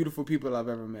the most beautiful people I've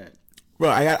ever met.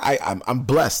 Bro, I'm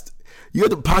blessed. You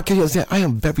heard the podcast, you understand? I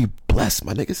am very blessed,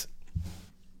 my niggas.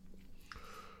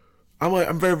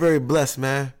 I'm very, very blessed,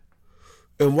 man.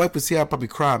 And wife would see I probably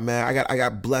cry, man. I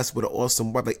got blessed with an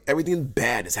awesome wife. Like everything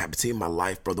bad has happened to me in my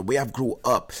life, bro. The way I grew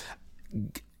up,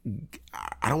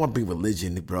 I don't want to bring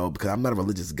religion, bro, because I'm not a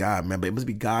religious guy, man. But it must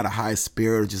be God, a high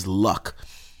spirit, or just luck.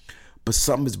 But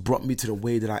something has brought me to the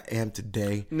way that I am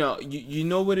today. No, you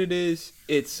know what it is?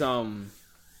 It's when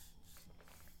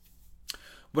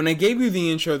I gave you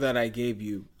the intro that I gave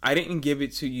you, I didn't give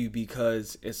it to you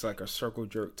because it's like a circle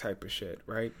jerk type of shit,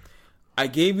 right? I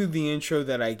gave you the intro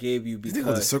that I gave you because you think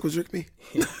what, the circle jerk me?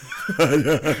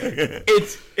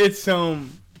 it's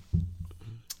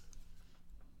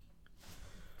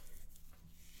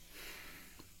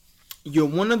you're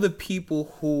one of the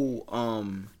people who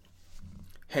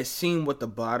has seen what the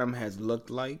bottom has looked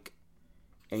like,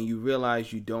 and you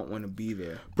realize you don't want to be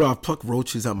there. Bro, I've plucked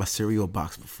roaches out my cereal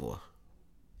box before,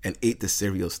 and ate the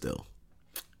cereal still.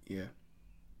 Yeah,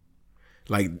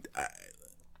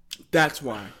 that's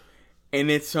why. And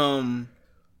it's one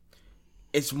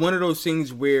of those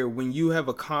things where when you have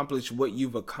accomplished what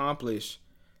you've accomplished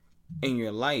in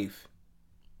your life,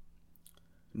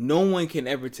 no one can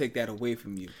ever take that away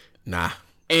from you. Nah.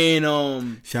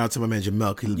 And shout out to my man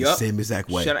Jamel, he lives the same exact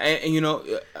way. And you know,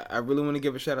 I really want to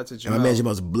give a shout out to Jamel. And my man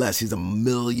Jamel's blessed. He's a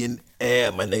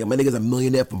millionaire, my nigga. My nigga's a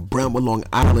millionaire from Brentwood, Long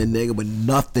Island, nigga, with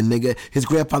nothing, nigga. His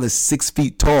grandfather's 6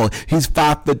 feet tall. He's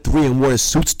 5'3" and wears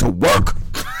suits to work.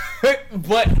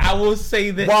 But I will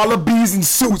say that wallabies and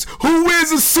suits. Who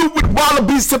wears a suit with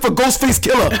wallabies except for Ghostface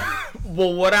Killer?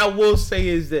 Well, what I will say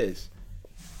is this: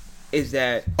 is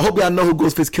that I hope y'all know who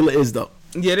Ghostface Killer is, though.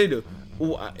 Yeah, they do.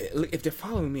 Well, if they're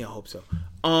following me, I hope so.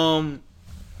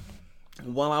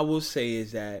 What I will say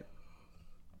is that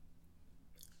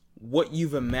what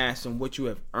you've amassed and what you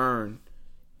have earned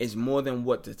is more than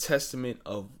what the testament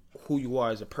of who you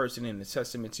are as a person and the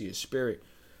testament to your spirit.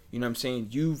 You know what I'm saying?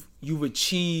 You've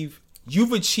achieved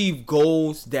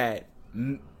goals that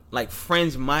like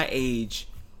friends my age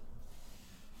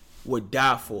would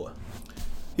die for.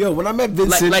 Yo, when I met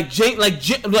Vincent,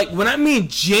 like when I mean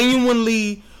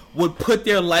genuinely would put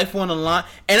their life on the line,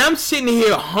 and I'm sitting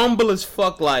here humble as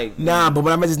fuck, like nah. But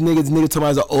when I met this nigga told me I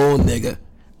was an old nigga.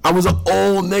 I was an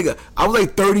old nigga. I was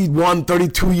like 31,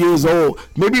 32 years old,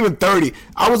 maybe even 30.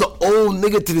 I was an old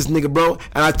nigga to this nigga, bro.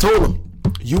 And I told him,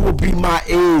 you will be my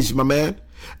age, my man.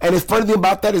 And the funny thing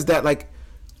about that is that, like,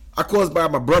 I called by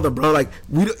my brother, bro. Like,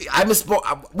 we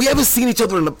haven't seen each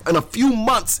other in a few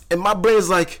months, and my brain is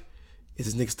like,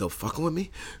 is this nigga still fucking with me?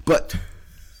 But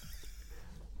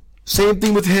same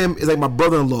thing with him is like my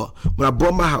brother-in-law. When I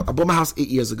bought my house 8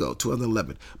 years ago,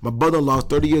 2011. My brother-in-law was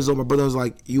 30 years old. My brother was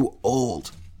like, you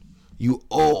old. You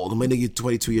old. I'm like, nigga, you're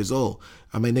 22 years old.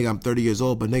 I'm like, nigga, I'm 30 years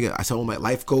old. But nigga, I said, oh, my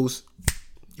life goes.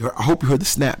 I hope you heard the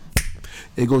snap.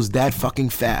 It goes that fucking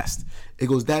fast. It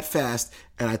goes that fast.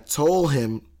 And I told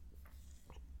him,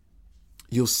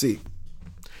 you'll see.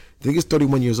 The nigga's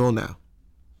 31 years old now.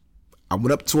 I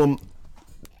went up to him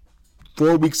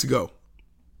 4 weeks ago.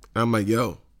 And I'm like,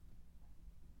 yo,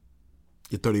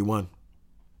 you're 31.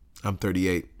 I'm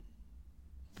 38.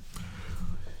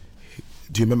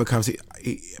 Do you remember conversation?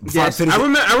 Yes, I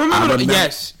remember.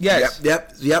 Yes.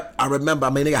 Yep. I remember. I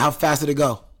mean, nigga, how fast did it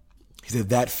go? He said,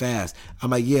 that fast. I'm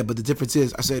like, yeah, but the difference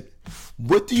is, I said,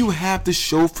 what do you have to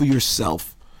show for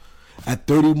yourself at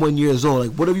 31 years old,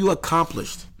 like, what have you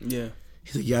accomplished? Yeah.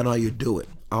 He's like, yeah, I know how you do it.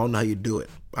 I don't know how you do it.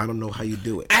 I don't know how you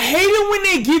do it. I hate it when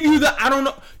they give you the I don't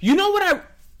know. You know what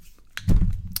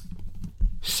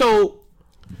So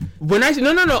when I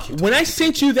when I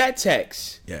sent you that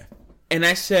text, Yeah. and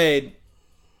I said,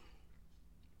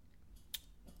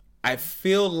 I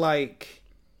feel like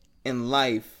in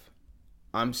life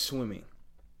I'm swimming.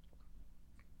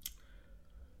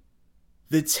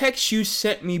 The text you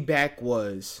sent me back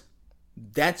was,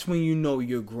 that's when you know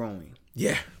you're growing.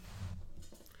 Yeah.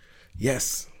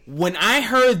 Yes. When I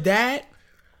heard that,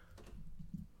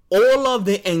 all of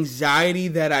the anxiety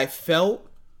that I felt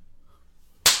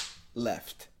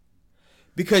left.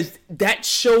 Because that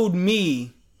showed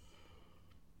me,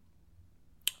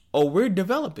 oh, we're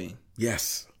developing.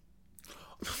 Yes.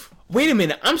 Wait a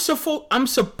minute. I'm supposed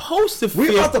to feel.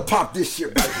 We about to pop this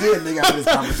shit right here, nigga, out of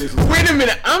this conversation. Wait a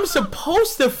minute. I'm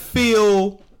supposed to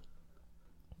feel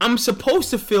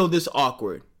this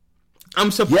awkward.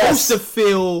 I'm supposed to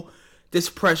feel this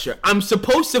pressure. I'm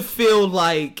supposed to feel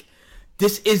like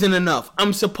this isn't enough.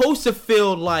 I'm supposed to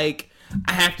feel like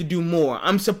I have to do more.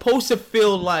 I'm supposed to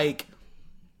feel like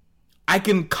I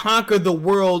can conquer the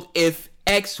world if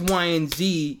X, Y, and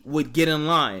Z would get in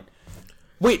line.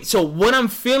 Wait, so what I'm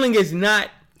feeling is not...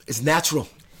 It's natural.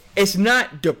 It's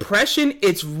not depression.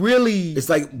 It's really... It's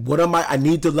like, what am I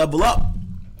need to level up.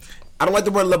 I don't like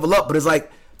the word level up, but it's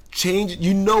like, change,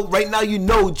 right now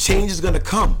change is going to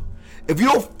come. If you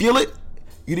don't feel it,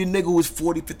 you the nigga who's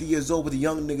 40, 50 years old with the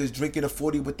young niggas drinking a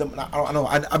 40 with them. I don't know.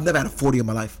 I've never had a 40 in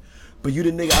my life. But you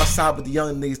the nigga outside with the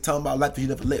young niggas telling about life that you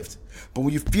never lived. But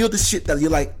when you feel the shit that you're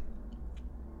like,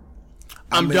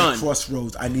 I'm done. At a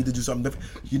crossroads. I need to do something different.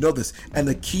 You know this. And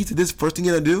the key to this, first thing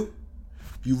you're going to do,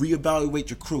 you reevaluate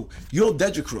your crew. You don't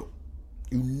dead your crew.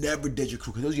 You never dead your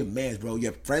crew because those are your mans, bro.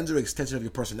 Your friends are an extension of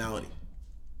your personality.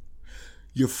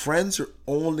 Your friends are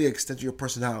only an extension of your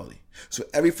personality. So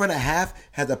every friend I have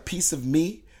has a piece of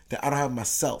me that I don't have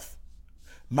myself.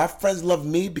 My friends love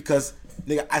me because,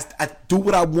 nigga, I do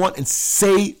what I want and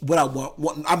say what I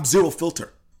want. I'm zero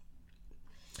filter.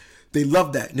 They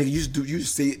love that. Nigga, you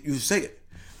just say it, you just say it.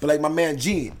 But like my man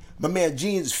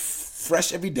Gene's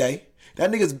fresh every day. That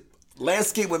nigga's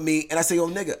landscape with me, and I say, yo,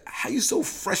 nigga, how you so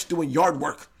fresh doing yard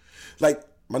work? Like,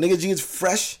 my nigga Gene's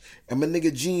fresh, and my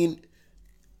nigga Gene,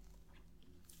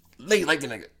 like the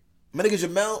nigga. My nigga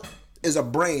Jamel is a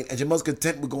brain, and Jamel's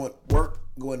content with going work,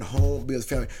 going home, be with his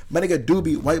family. My nigga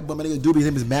Doobie, white boy, my nigga Doobie, his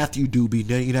name is Matthew Doobie.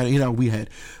 You know we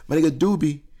had. My nigga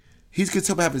Doobie, he's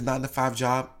content with having his 9-to-5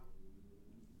 job,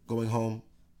 going home,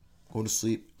 going to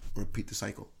sleep, repeat the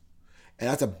cycle. And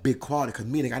that's a big quality, because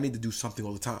me, nigga, I need to do something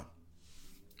all the time.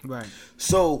 Right.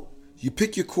 So, you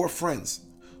pick your core friends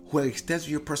who are extensions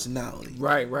of your personality.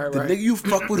 Right. The nigga you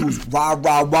fuck with who's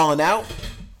wilding out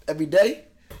every day,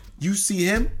 you see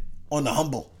him on the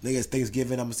humble. Nigga, it's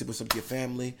Thanksgiving, I'm gonna see what's up with your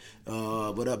family.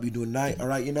 What up, you doing tonight? All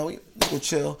right, we'll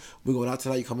chill. We're going out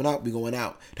tonight, you coming out? We going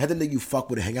out. That's the nigga you fuck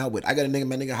with and hang out with. I got a nigga,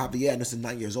 my nigga Javier, and this is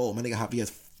 9 years old. My nigga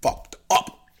Javier's fucked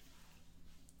up.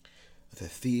 That's a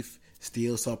thief.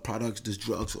 Steal some products, does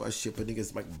drugs, or shit. But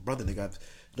niggas, my brother, nigga, I've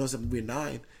known something. We're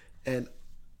 9, and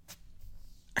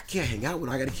I can't hang out with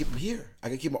him. I gotta keep him here. I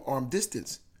gotta keep him arm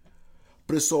distance.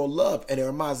 But it's all love, and it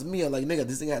reminds me of like, nigga,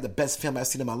 this nigga had the best family I've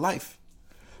seen in my life.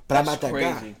 But I'm not that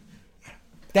guy.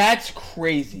 That's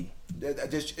crazy.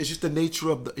 It's just the nature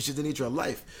of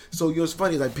life. So it's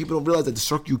funny, like people don't realize that the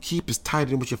circle you keep is tighter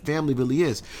than what your family really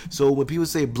is. So when people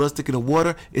say blood's thicker than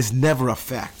water, it's never a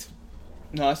fact.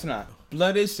 No, it's not.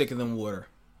 Blood is thicker than water.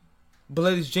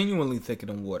 Blood is genuinely thicker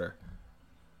than water.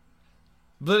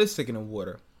 Blood is thicker than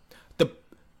water.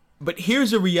 But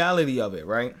here's the reality of it,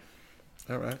 right?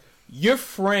 All right. Your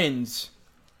friends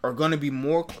are going to be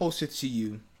more closer to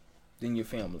you than your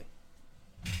family.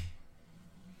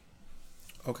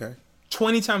 Okay.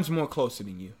 20 times more closer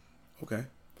than you. Okay.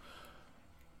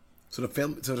 So the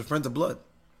friends are blood.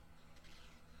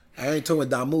 I ain't talking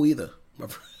about Damu either.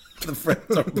 The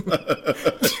friends are blood.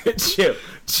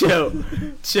 chill.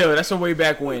 That's a way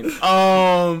back when.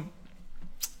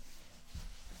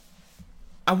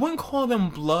 I wouldn't call them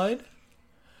blood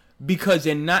because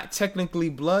they're not technically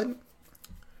blood.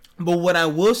 But what I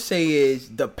will say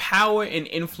is the power and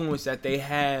influence that they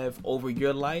have over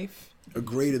your life are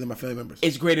greater than my family members.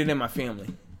 It's greater than my family.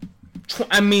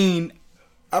 I mean,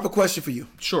 I have a question for you.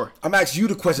 Sure. I'm asking you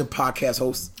the question, podcast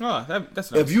host. Oh,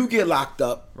 that's nice. If you get locked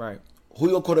up, right, who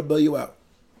you gonna call to bail you out?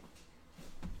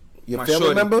 Your my family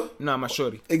shorty. member? No, my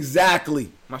shorty.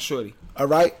 Exactly. My shorty. All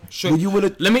right. Shorty. When you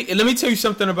wanna... Let me tell you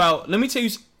something about. Let me tell you.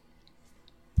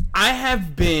 I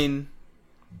have been.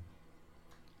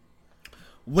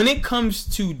 When it comes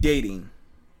to dating,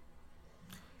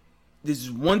 this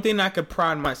is one thing I could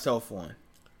pride myself on.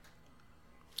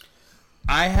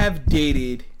 I have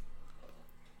dated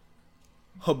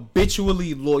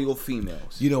habitually loyal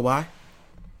females. You know why?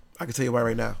 I can tell you why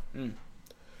right now.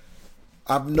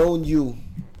 I've known you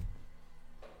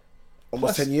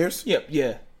almost 10 years. Yep,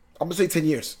 yeah. I'm going to say 10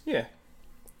 years. Yeah.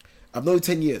 I've known you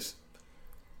 10 years.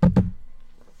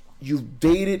 You've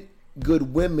dated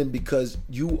good women because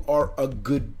you are a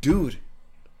good dude.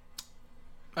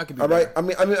 I can do all that.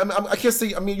 right. I can't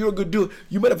say. I mean, you're a good dude.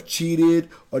 You might have cheated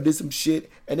or did some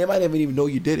shit, and they might not even know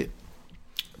you did it.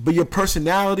 But your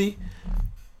personality,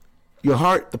 your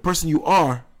heart, the person you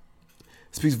are,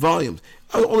 speaks volumes.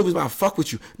 That's the only reason why I fuck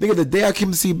with you, nigga. The day I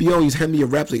came to CBO, you handed me a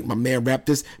rap like my man rapped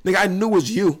this, nigga. I knew it was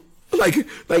you. Like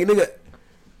nigga.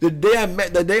 The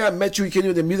day I met you, he came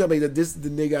with the music. I'm like, this is the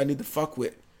nigga I need to fuck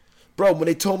with, bro. When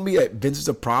they told me that Vince was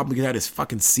a problem because I had his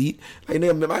fucking seat, like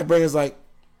nigga, my brain is like,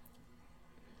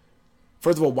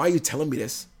 first of all, why are you telling me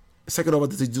this? Second of all,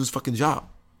 to do his fucking job.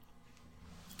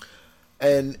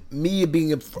 And me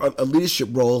being a leadership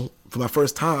role for my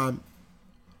first time,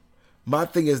 my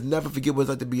thing is never forget what it's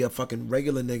like to be a fucking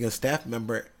regular nigga, staff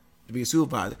member, to be a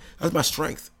supervisor. That's my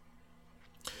strength.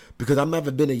 Because I've never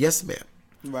been a yes man.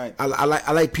 Right. I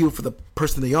like people for the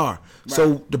person they are. Right.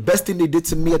 So the best thing they did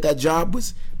to me at that job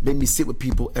was make me sit with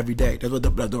people every day. That's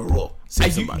what I do a role.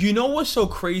 You know what's so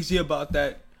crazy about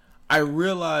that? I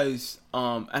realized,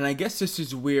 and I guess this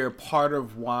is where part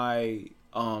of why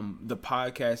the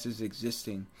podcast is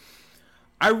existing.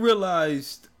 I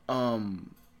realized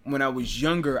when I was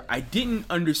younger, I didn't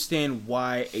understand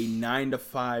why a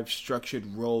 9-to-5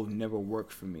 structured role never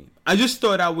worked for me. I just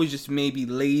thought I was just maybe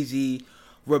lazy,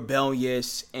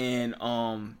 rebellious, and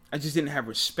I just didn't have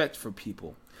respect for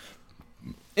people.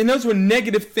 And those were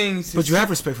negative things. But you have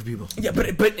respect for people. Yeah,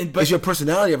 but it's your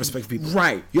personality. You have respect for people.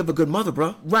 Right. You have a good mother,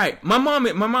 bro. Right. My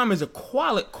mom is a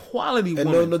quality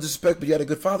and woman. No disrespect, but you had a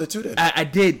good father too. Then I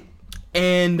did,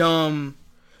 and but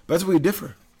that's where you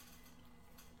differ.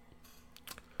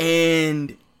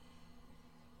 And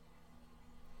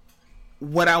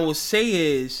what I will say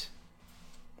is,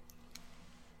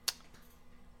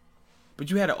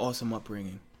 but you had an awesome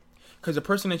upbringing. Because the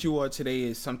person that you are today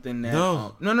is something that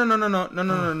no. I'm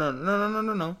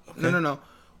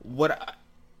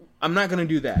not gonna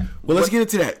do that. Well, let's get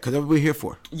into that because that's what we're here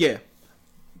for. Yeah.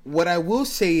 What I will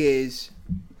say is,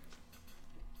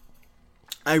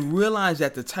 I realize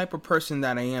that the type of person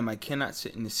that I am, I cannot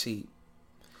sit in the seat.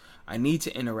 I need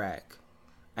to interact.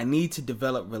 I need to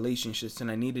develop relationships,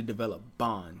 and I need to develop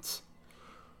bonds.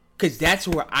 Because that's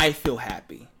where I feel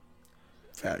happy.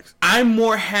 Facts. I'm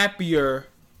more happier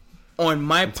on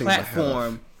my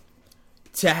platform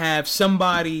to have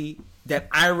somebody that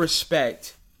I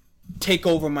respect take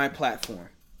over my platform.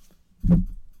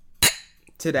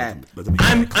 To that,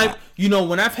 I'm you know,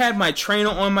 when I've had my trainer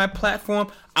on my platform,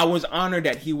 I was honored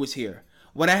that he was here.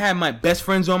 When I had my best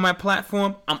friends on my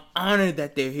platform, I'm honored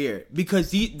that they're here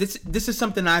because this is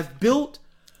something I've built.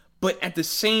 But at the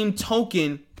same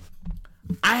token,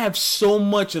 I have so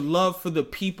much love for the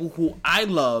people who I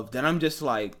love that I'm just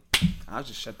like, I'll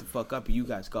just shut the fuck up and you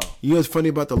guys go. You know what's funny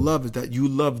about the love is that you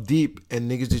love deep and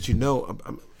niggas that you know.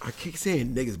 I keep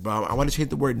saying niggas, bro. I want to change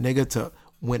the word nigga to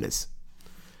winners.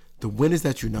 The winners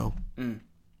that you know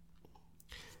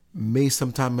may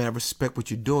sometimes have respect what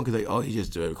you're doing because like, oh, he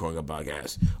just recording a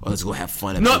podcast. Oh, let's go have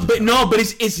fun. But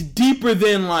it's deeper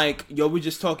than like, yo, we're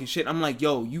just talking shit. I'm like,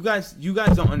 yo, you guys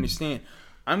don't understand.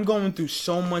 I'm going through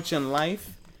so much in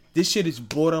life. This shit is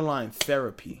borderline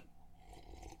therapy.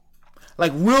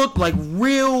 Like real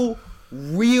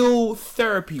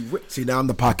therapy. See, now I'm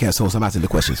the podcast host. I'm asking the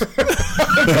questions. Wait, go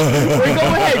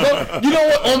ahead. You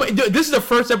know what? This is the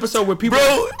first episode where people.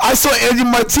 Bro, I saw Angie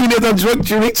Martinez on Drunk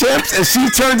Champs, and she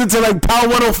turned into like Power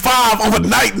 105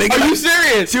 overnight, nigga. Are you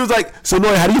serious? She was like, "So,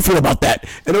 Noy, how do you feel about that?"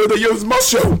 And I was like, "Yo, it's my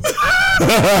show."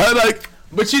 Like,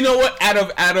 but you know what? Out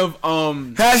of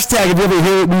hashtag, if you ever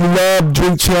hear it, we love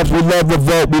Drink Champs, we love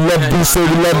Revolt, we love DC,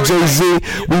 we love Jay-Z,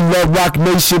 we love Rock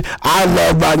Nation. I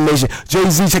love Rock Nation.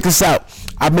 Jay-Z, check this out.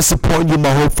 I've been supporting you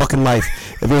my whole fucking life.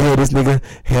 If you hear this nigga,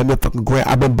 hand me a fucking grant.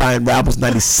 I've been buying Rappers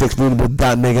 96, readable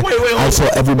dot nigga. I saw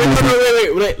every movie.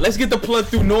 Wait. Let's get the plug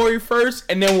through Nori first,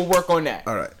 and then we'll work on that.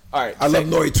 All right. I love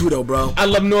Nori too, though, bro. I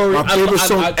love Nori. My favorite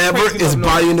song ever is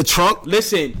Body in the Trunk.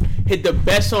 Listen, the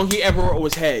best song he ever wrote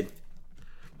was Head.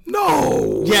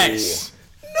 No. Yes.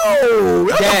 No.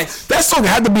 Yes. That song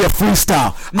had to be a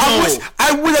freestyle. No.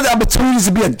 I wish I had the opportunities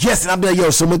to be a guest, and I'd be like, yo,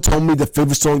 someone told me the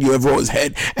favorite song you ever wrote was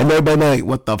Head, and everybody like,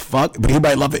 what the fuck? But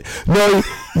everybody love it. No,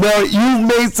 you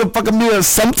made some fucking music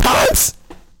sometimes.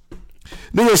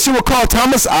 Nigga, she would call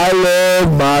Thomas, I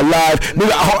love my life.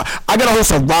 Nigga, I got a whole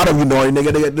Serato of you, Nori,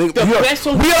 nigga.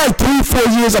 We are like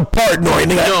 3-4 years apart, Nori,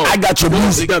 nigga. No, I got your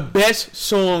music. The best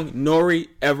song Nori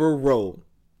ever wrote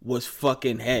was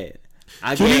fucking Head.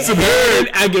 I get some head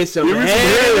in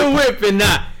the whip and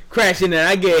not crashing it.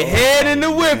 I get head in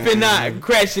the whip and not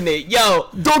crashing it. Yo,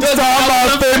 don't stop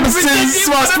my famous shit,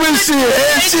 switch shit,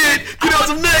 head shit. Get on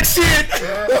some next shit.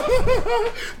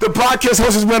 The podcast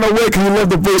host has run away because he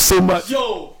loved the voice so much.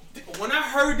 Yo, when I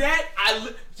heard that,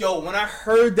 when I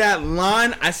heard that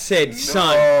line, I said,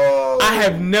 son, I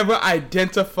have never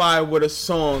identified with a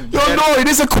song. Yo, no,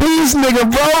 this a Queens nigga,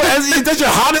 bro. That's your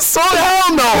hottest song?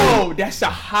 Hell no. Yo, that's the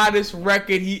hottest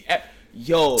record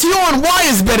Yo. T.O.N.Y.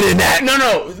 is better than that.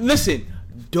 No, listen.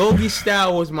 Doggy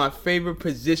Style was my favorite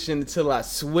position until I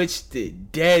switched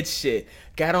it. Dead shit.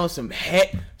 Got on some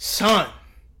head. Son.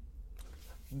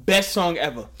 Best song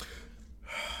ever.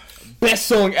 Best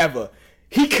song ever.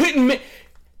 He couldn't...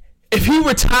 If he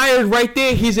retired right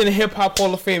there, he's in the Hip Hop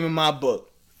Hall of Fame in my book.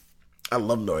 I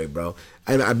love Nori, bro.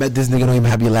 I bet this nigga don't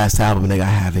even have your last album, nigga. I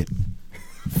have it.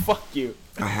 Fuck you.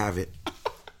 I have it.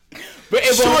 But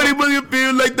Shorty, will you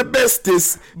feel like the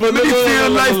bestest? But make me feel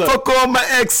like fuck all my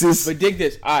exes. But dig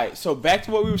this. All right, so back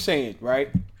to what we were saying, right?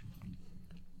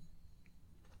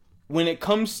 When it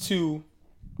comes to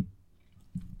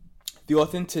the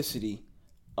authenticity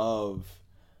of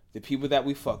the people that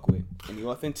we fuck with and the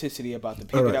authenticity about the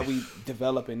people that we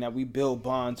develop and that we build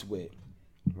bonds with,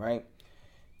 right?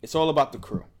 It's all about the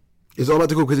crew. It's all about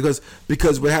the crew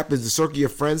because what happens, the circle of your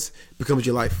friends becomes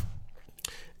your life.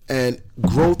 And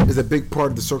growth is a big part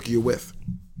of the circle you're with.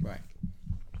 Right.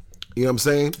 You know what I'm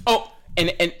saying? Oh,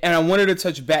 and I wanted to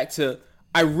touch back to,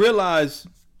 I realized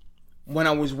when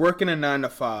I was working a 9 to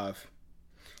 5.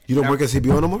 You don't work at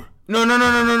CBO no more? No.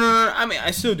 I mean,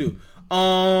 I still do.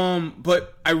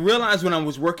 But I realized when I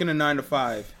was working a 9 to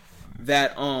 5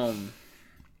 that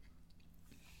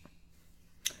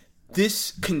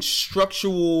this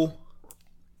constructual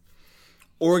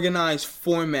organized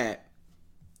format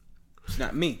is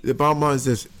not me. The bottom line is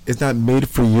this: it's not made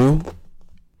for you.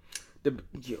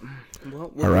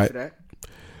 All right. For that.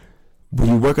 When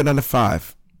you work a 9 to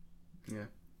 5,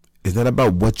 it's not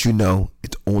about what you know.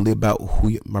 It's only about who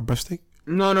you. My breath stink?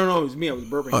 No, it was me. I was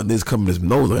burping. Oh, this coming this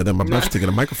nose like that. My breath sticking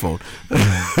a microphone.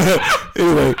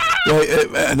 Anyway,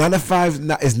 a 9 to 5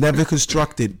 is never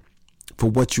constructed for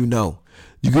what you know.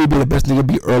 You could be the best nigga,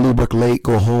 be early, work late,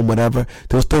 go home, whatever.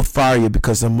 They'll still fire you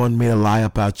because someone made a lie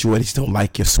about you and they just don't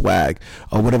like your swag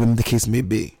or whatever the case may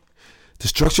be. The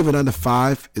structure of a 9 to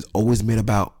 5 is always made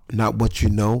about not what you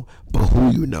know, but who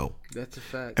you know. That's a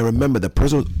fact. And remember, the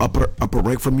person who's upper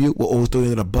rank from you will always throw you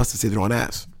under the bus and say they're on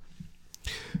ass.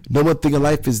 No one thing in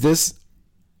life is this: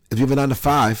 if you have a 9 to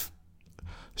 5,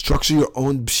 structure your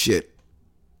own shit.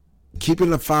 Keeping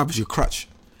it a 5 is your crutch.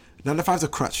 9 to 5 is a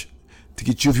crutch to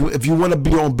get you. If you want to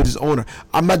be your own business owner,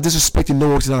 I'm not disrespecting no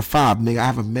one works 9 to 5. Nigga, I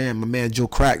have a man, my man Joe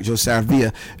Crack, Joe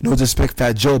Saravia. No disrespect,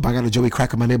 Fat Joe, but I got a Joey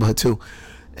Crack in my neighborhood too.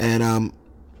 And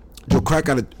Joe Crack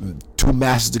got 2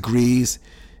 master's degrees.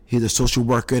 He's a social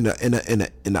worker in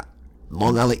a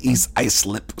Long Island East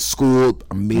Islip school,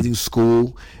 amazing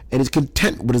school, and he's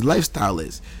content with his lifestyle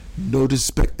is. No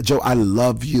disrespect, Joe, I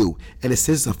love you. And it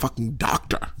says a fucking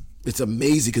doctor. It's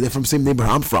amazing because they're from the same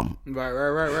neighborhood I'm from. Right.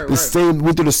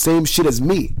 Went through the same shit as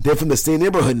me. They're from the same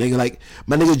neighborhood, nigga. Like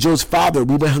my nigga Joe's father,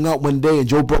 we went hung out one day and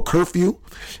Joe broke curfew.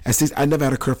 I never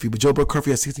had a curfew, but Joe broke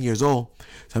curfew at 16 years old.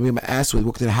 So I made my ass with,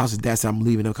 walked to the house. His dad said, I'm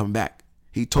leaving, never coming back.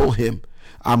 He told him,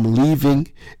 I'm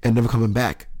leaving and never coming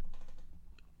back.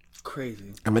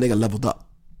 Crazy. And my nigga leveled up.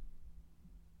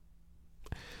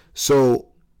 So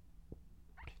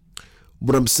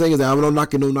what I'm saying is that I'm not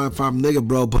knocking no 9 to 5 nigga,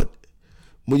 bro, but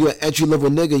when you're an entry level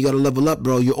nigga, you gotta level up,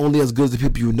 bro. You're only as good as the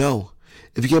people you know.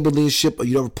 If you can't build leadership or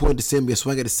you don't report the same, your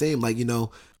swag at the same, like, you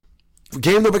know,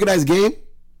 game to recognize game,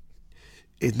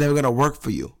 it's never gonna work for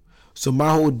you. So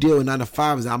my whole deal in 9 to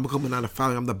 5 is that I'm becoming 9 to 5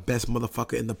 and I'm the best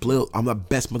motherfucker in the build. I'm the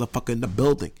best motherfucker in the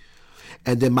building.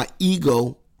 And then my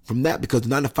ego from that, because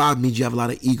 9 to 5 means you have a lot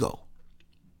of ego.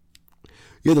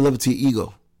 You have to level to your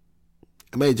ego.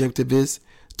 And my objective is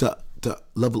to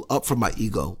level up from my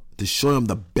ego, to show them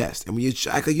the best. And when you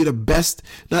act like you're the best,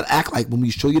 not act like, when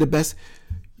we show you the best,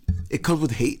 it comes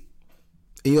with hate.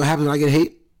 And you know what happens when I get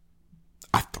hate?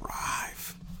 I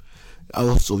thrive.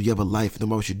 Also, you have a life, no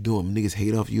matter what you're doing. Niggas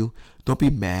hate off you. Don't be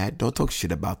mad. Don't talk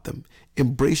shit about them.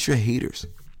 Embrace your haters.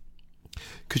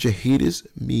 Because your haters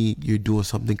mean you're doing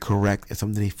something correct and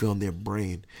something they feel in their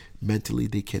brain. Mentally,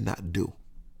 they cannot do.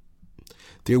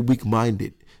 They're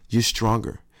weak-minded. You're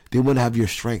stronger. They want to have your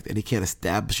strength and they can't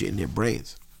establish it in their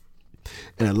brains.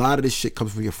 And a lot of this shit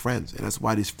comes from your friends. And that's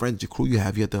why these friends, your crew you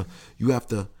have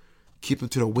to keep them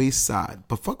to the wayside.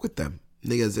 But fuck with them.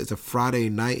 Niggas, it's a Friday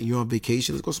night and you're on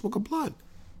vacation. Let's go smoke a blunt.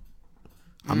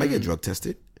 I might get drug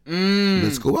tested.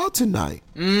 Let's go out tonight.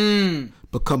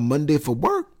 But come Monday for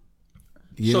work,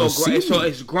 so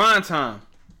it's grind time.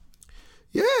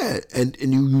 Yeah, and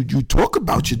you talk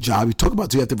about your job. You talk about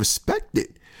it. You have to respect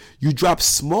it. You drop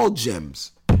small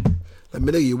gems. Like,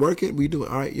 nigga, you working? We doing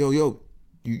all right? Yo,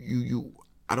 you.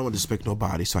 I don't want to disrespect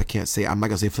nobody, so I can't say. I'm not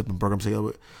gonna say flipping burger. I'm saying,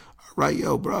 all right,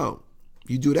 yo, bro,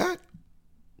 you do that,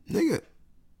 nigga.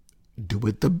 Do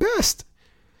it the best,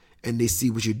 and they see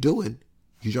what you're doing.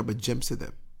 You drop a gems to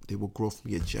them. They will grow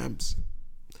from your gems.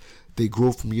 They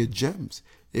grow from your gems.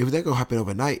 If that gonna happen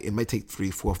overnight, it might take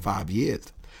 3, 4, 5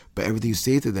 years. But everything you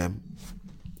say to them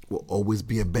will always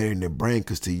be embedded in their brain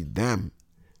because to them,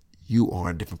 you are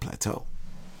on a different plateau.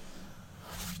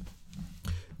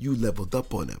 You leveled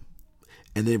up on them.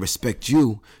 And they respect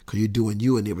you because you're doing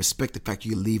you, and they respect the fact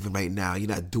you're leaving right now. You're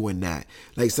not doing that.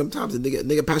 Like sometimes a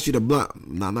nigga pass you the blunt.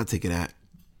 No, I'm not taking that.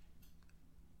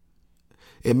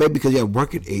 It may be because you have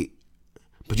work at 8,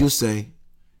 but you say,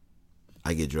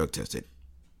 I get drug tested.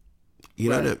 You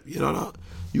know,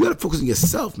 you gotta focus on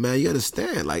yourself, man. You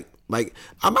understand? Like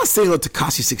I'm not saying no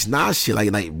Tekashi 6ix9ine shit,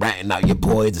 like ratting out your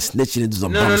boys and snitching and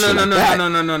some bullshit like that.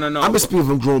 No. I'm just speaking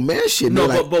from grown man shit. No,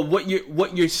 man, but what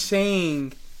you're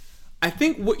saying, I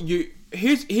think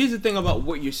here's the thing about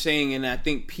what you're saying, and I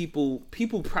think people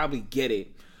probably get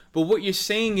it. But what you're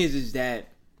saying is that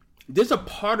there's a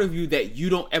part of you that you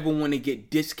don't ever want to get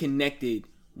disconnected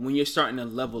when you're starting to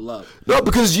level up. No,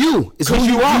 because it's who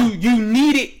you are. You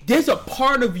need it. There's a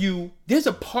part of you.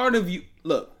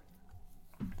 Look,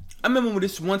 I remember when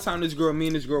me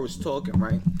and this girl was talking,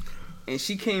 right? And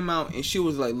she came out and she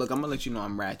was like, look, I'm going to let you know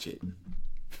I'm ratchet.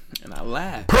 And I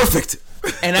laughed. Perfect.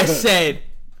 And I said,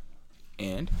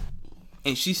 and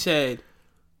she said,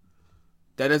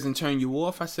 that doesn't turn you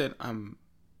off? I said,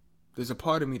 there's a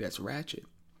part of me that's ratchet.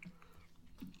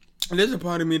 And there's a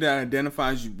part of me that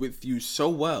identifies with you so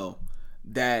well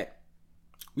that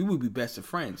we would be best of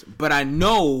friends. But I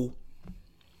know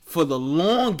for the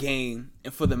long game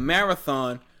and for the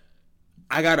marathon,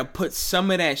 I got to put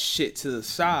some of that shit to the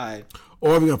side.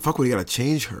 Or if you're going to fuck with her, you got to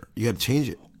change her. You got to change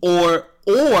it. Or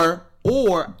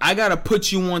I got to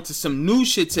put you onto some new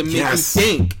shit to make you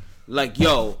think like,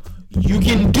 yo, you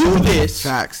can do this.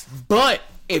 Facts. But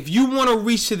if you want to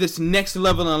reach to this next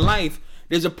level in life,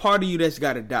 there's a part of you that's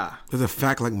got to die. There's a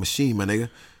fact like machine, my nigga.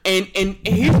 And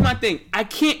here's my thing. I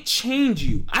can't change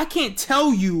you. I can't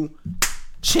tell you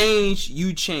change,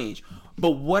 you change.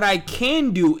 But what I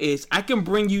can do is I can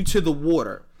bring you to the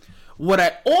water. What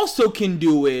I also can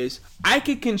do is I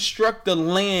can construct the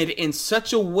land in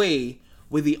such a way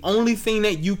where the only thing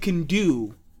that you can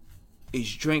do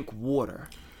is drink water.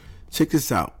 Check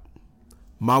this out.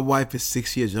 My wife is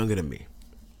 6 years younger than me.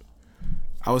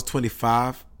 I was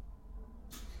 25.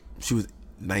 She was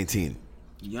 19.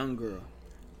 Young girl.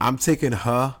 I'm taking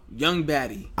her. Young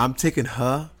baddie. I'm taking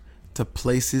her to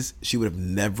places she would have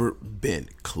never been.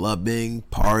 Clubbing,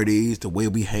 parties, the way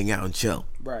we hang out and chill.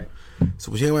 Right.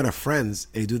 So when she hang out with her friends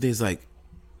and you do things like,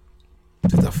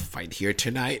 there's a fight here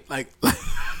tonight. Right.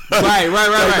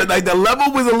 Right. The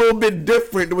level was a little bit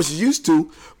different than what she's used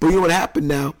to. But you know what happened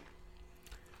now?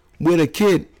 With a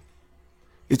kid,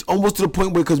 it's almost to the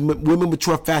point where, because women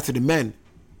mature faster than men,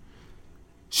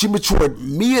 she matured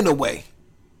me in a way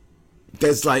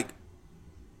that's like,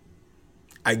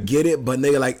 I get it, but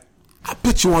nigga, like, I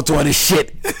put you onto all this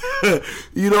shit.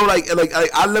 You know, like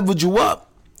I leveled you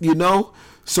up, you know?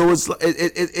 So it's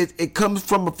it comes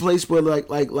from a place where like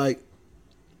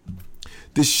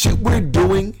the shit we're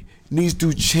doing needs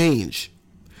to change.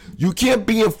 You can't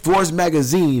be in Forbes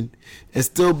magazine and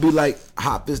still be like,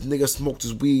 hop, this nigga smoked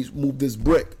his weed, moved this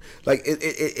brick. Like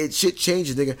it shit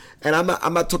changes, nigga. And I'm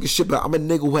not talking shit, but I'm a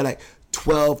nigga who had like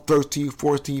 12, 13,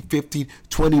 14, 15,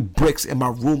 20 bricks in my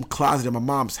room closet in my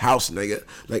mom's house, nigga.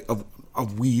 Like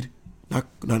of weed, not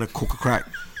a coca crack.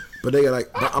 But nigga, like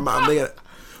I'm nigga.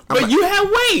 But you had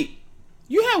weight.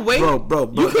 You had weight.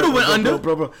 Bro. You could have went under.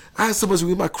 Bro. I had so much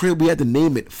weed in my crib. We had to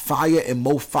name it Fire and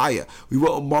Mo Fire. We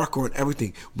wrote a marker on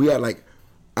everything. We had like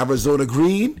Arizona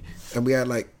Green, and we had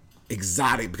like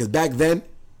Exotic, because back then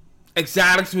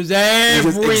Exotics was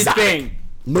everything.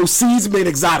 No seeds made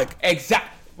Exotic.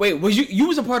 Wait, was you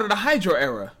was a part of the Hydro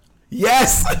era?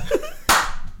 Yes.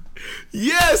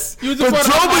 Yes. The Joe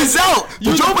was out.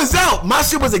 The Joe was out. My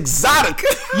shit was Exotic.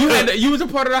 You was a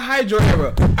part of the Hydro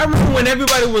era. I remember when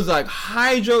everybody was like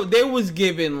Hydro, they was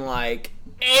giving like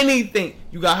anything.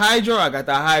 You got Hydro, I got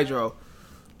the Hydro.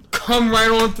 come right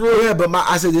on through. Yeah, but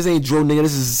I said this ain't drill, nigga.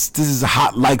 This is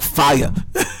hot like fire.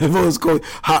 It was called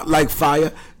hot like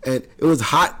fire, and it was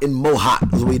hot and mo hot.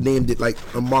 So we named it like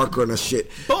a marker and a shit.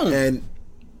 Boom. And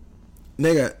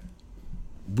nigga,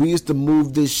 we used to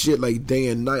move this shit like day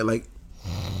and night. Like,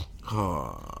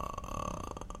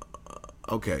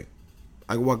 okay,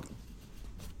 I can walk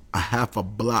a half a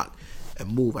block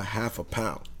and move a half a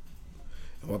pound.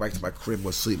 I went back to my crib,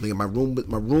 was sleep. Nigga, my room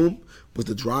was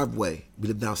the driveway. We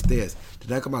lived downstairs.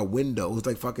 Then I got my window. It was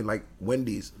like fucking like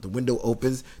Wendy's. The window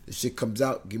opens, the shit comes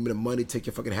out, give me the money, take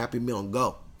your fucking Happy Meal and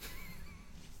go.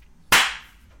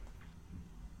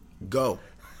 Go.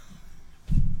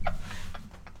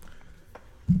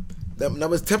 That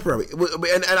was temporary.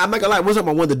 And I'm not gonna lie, it wasn't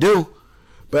what I wanted to do.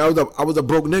 But I was a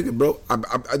broke nigga, bro. I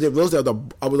did real estate.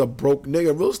 I was a broke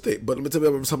nigga in real estate. But let me tell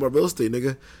you something about real estate,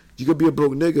 nigga. You could be a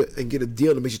broke nigga and get a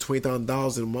deal that makes you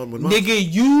 $20,000 in 1 month.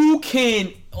 Nigga, you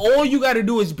can. All you got to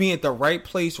do is be at the right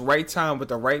place, right time, with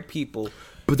the right people.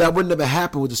 But that would never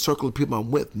happen with the circle of people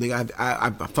I'm with, nigga.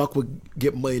 I fuck with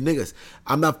get money niggas.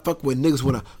 I'm not fucking with niggas who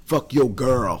wanna fuck your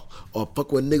girl or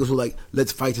fuck with niggas who like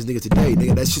let's fight this nigga today,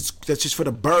 nigga. That's just for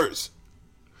the birds.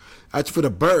 That's for the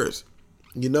birds,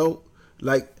 you know.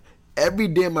 Like, every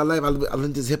day in my life, I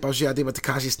learned this hip hop shit. I think about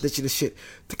Tekashi snitching and shit.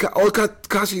 All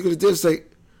Tekashi gonna do is say,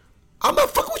 I'm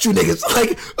not fucking with you niggas.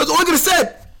 Like, that's all I could have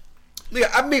said.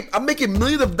 Nigga, I'm making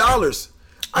millions of dollars.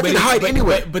 I can hide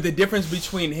anyway. But the difference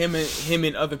between him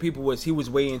and other people was he was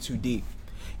way in too deep.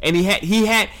 And he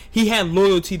had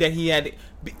loyalty that he had.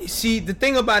 See, the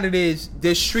thing about it is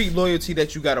there's street loyalty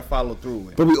that you gotta follow through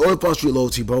with. But we all follow street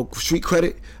loyalty, bro. Street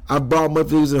credit. I borrowed money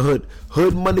from in the hood.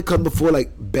 Hood money comes before like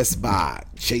Best Buy,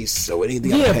 Chase, or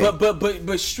anything. Yeah,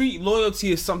 but street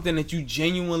loyalty is something that you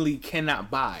genuinely cannot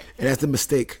buy. And that's the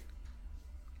mistake.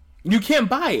 You can't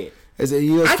buy it.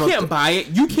 I can't buy it.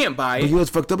 You can't buy it. But you know what's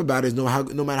fucked up about it is no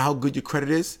matter how good your credit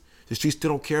is, the street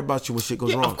still don't care about you when shit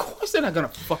goes wrong. Of course they're not gonna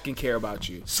fucking care about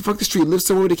you. So fuck the street. Live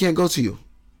somewhere where they can't go to you.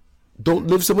 Don't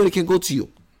live somewhere they can't go to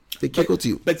you. They can't go to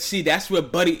you. But see, that's where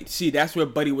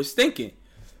Buddy was thinking.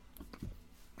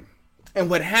 And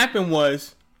what happened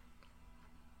was,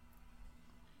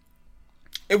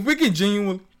 if we can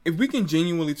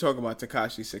genuinely talk about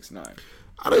Tekashi 6ix9ine.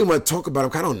 I don't even want to talk about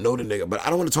him. I don't know the nigga, but I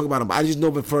don't want to talk about him. I just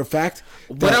know for a fact.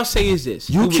 What I'll say is this: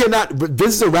 you cannot.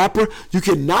 This is a rapper. You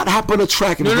cannot hop on a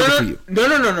track and good for you.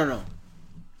 No.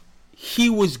 He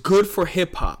was good for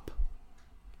hip hop.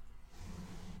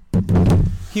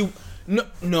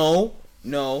 No.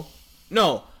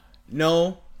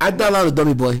 I thought I was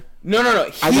dummy boy. No.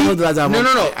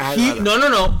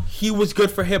 He was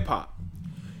good for hip hop.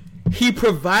 He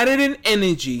provided an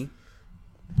energy.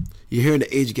 You're hearing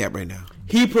the age gap right now.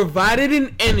 He provided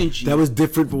an energy that was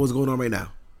different from what's going on right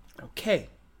now. Okay.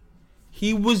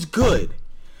 He was good.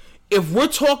 If we're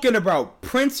talking about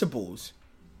principles,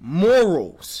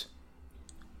 morals,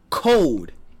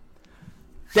 code,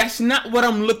 that's not what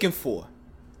I'm looking for.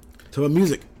 So about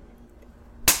music.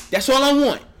 That's all I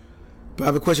want. But I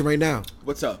have a question right now.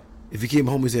 What's up? If you came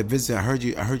home and said, Vincent, I heard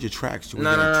your tracks.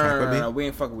 No, we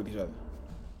ain't fucking with each other.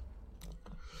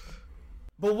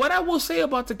 But what I will say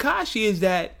about Tekashi is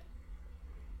that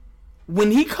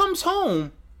when he comes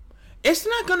home, it's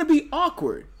not gonna be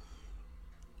awkward.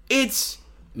 It's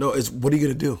what are you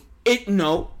gonna do?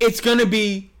 It's gonna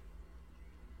be,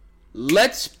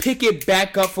 let's pick it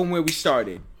back up from where we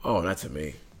started. Oh, that's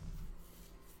me.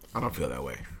 I don't feel that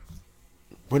way.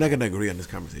 We're not gonna agree on this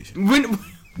conversation. We're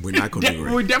not gonna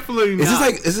agree. We're definitely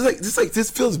not. This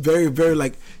feels very, very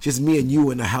like just me and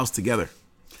you in the house together.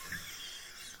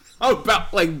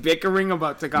 About like bickering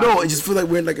about Tekashi. No, it just feels like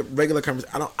we're in like a regular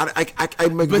conversation.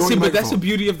 But that's the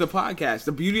beauty of the podcast.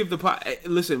 The beauty of the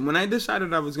listen, when I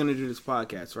decided I was gonna do this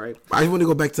podcast, right? I just want to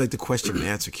go back to like the question and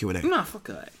answer Q&A. Nah, fuck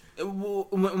that.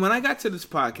 When I got to this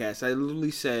podcast, I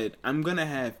literally said I'm gonna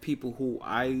have people who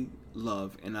I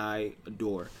love and I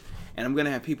adore, and I'm gonna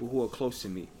have people who are close to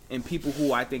me and people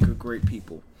who I think are great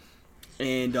people.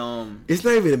 And it's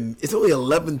not even. It's only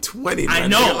 11:20. I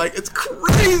know, like it's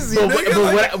crazy.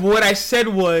 But what I said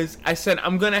was,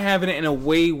 I'm gonna have it in a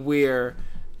way where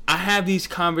I have these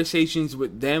conversations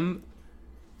with them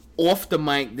off the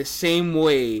mic the same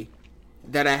way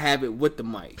that I have it with the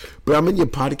mic. But I'm in your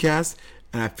podcast,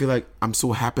 and I feel like I'm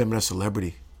so happy I'm a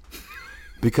celebrity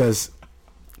because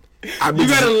I'd be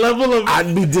dissing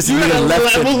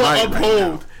left and right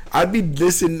now. I'd be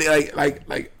dissing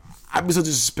like. I'd be so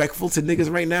disrespectful to niggas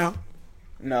right now.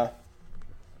 No.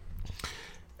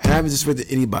 And I haven't disrespected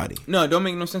anybody. No, it don't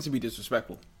make no sense to be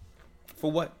disrespectful.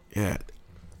 For what? Yeah.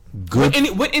 Good.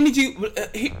 What energy?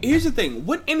 Here's the thing.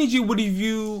 What energy would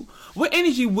you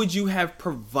have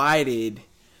provided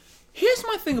Here's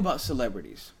my thing about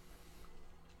celebrities.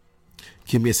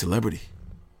 Give me a celebrity.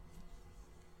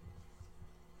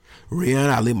 Rihanna,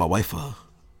 I'll leave my wife for her.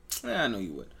 I know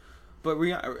you would. But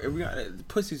Rihanna,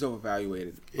 pussy's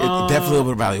overvaluated. It's definitely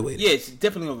overvaluated. Yeah, it's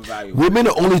definitely overvaluated. Women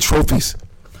are only trophies.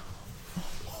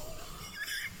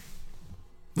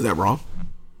 Was that wrong?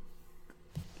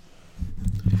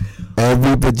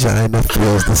 Every vagina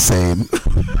feels the same.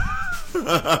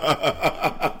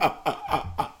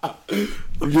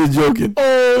 I'm just joking.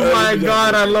 Oh my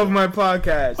God, I love my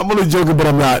podcast. I'm only joking, but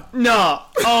I'm not. No,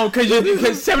 because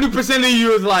 70% of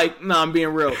you is like, nah, I'm being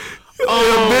real.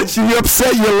 Bitch, you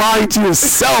upset, you're lying to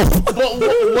yourself. But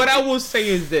what I will say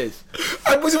is this.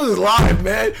 I wish it was live,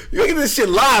 man. You get this shit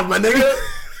live, my nigga.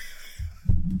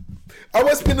 I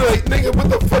was been like, nigga, what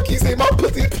the fuck you say? My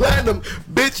pussy platinum.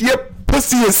 Bitch, your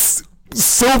pussy is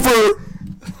silver.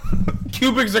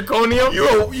 Cubic zirconium?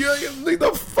 Nigga,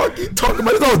 the fuck you talking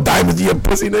about? There's no diamonds in your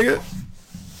pussy, nigga.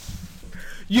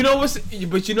 You know what's,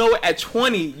 but you know what? At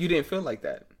 20, you didn't feel like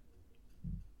that.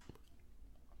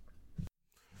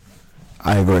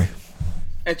 I agree.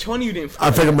 At 20, you didn't feel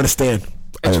I think I'm gonna stand.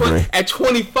 I agree. At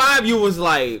 25, you was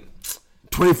like...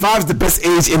 25 is the best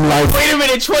age in life. Wait a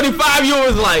minute, 25, you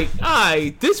was like,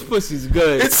 alright, this pussy's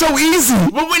good. It's so easy.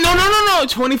 But wait, no.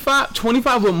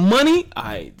 25 with money,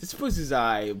 alright, this pussy's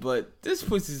alright, but this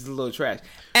pussy's a little trash.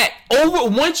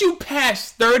 Once you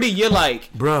pass 30, you're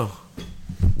like, bro,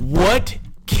 what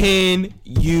can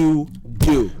you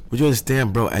do? Would you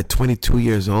understand, bro? At 22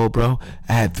 years old, bro,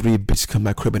 I had 3 bitches come to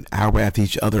my crib an hour after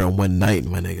each other on one night,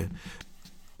 my nigga.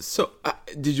 So,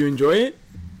 did you enjoy it?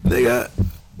 Nigga,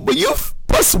 but you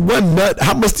bust one nut.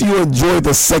 How much do you enjoy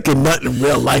the second nut in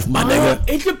real life, my nigga?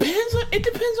 It depends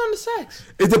on the sex.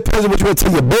 It depends on what you want to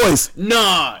tell your boys.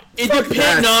 Nah, it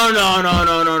depends.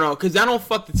 No. Because I don't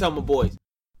fuck to tell my boys.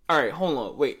 All right, hold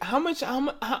on. Wait, how many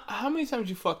times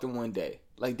you fucked in one day?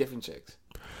 Like different chicks?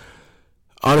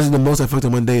 Honestly, the most I fucked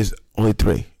in one day is only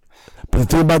 3. But the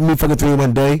thing about me fucking 3 in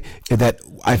one day is that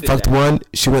I fucked one.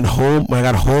 She went home. When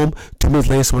I got home, 2 minutes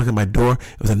later, someone came to my door.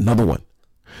 It was another one.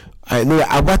 I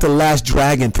went the last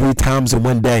dragon 3 times in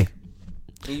one day.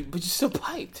 But you still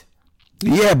piped.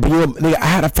 Yeah, but nigga, I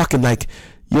had a fucking like.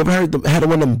 You ever had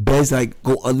one of them beds that like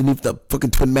go underneath the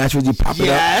fucking twin mattress? You pop it up.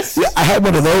 Yes. Yeah, I had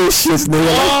one of those shits, nigga.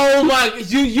 Oh my,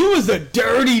 you was a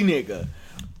dirty nigga.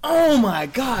 Oh my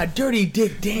God, dirty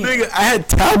dick damn. Nigga, I had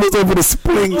towels over the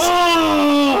springs.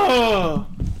 Oh.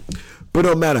 But it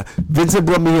don't matter. Vincent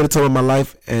brought me here to tell him my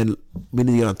life, and we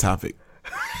need to get on topic.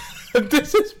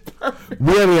 This is perfect.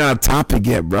 We haven't got on topic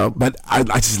yet, bro. But I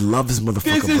just love this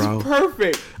motherfucker, bro. This is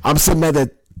perfect. I'm so mad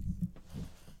that.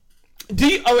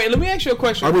 All right, let me ask you a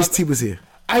question. I wish T was here.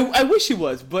 I wish she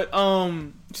was, but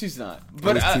she's not.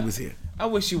 But I wish T was here. I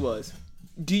wish she was.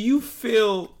 Do you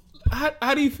feel?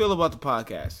 How do you feel about the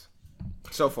podcast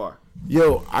so far?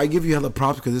 Yo, I give you hella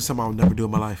props because this is something I'll never do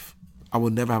in my life. I will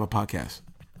never have a podcast.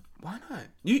 Why not?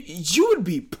 You would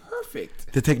be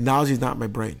perfect. The technology is not my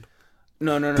brain.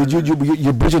 No.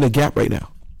 You're bridging a gap right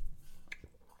now.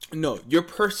 No, your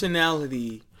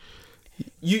personality.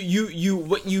 You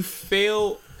what you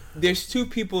fail. There's 2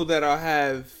 people that I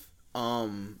have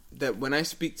that when I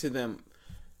speak to them,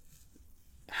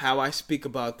 how I speak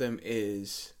about them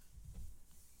is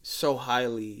so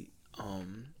highly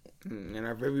and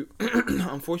I very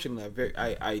unfortunately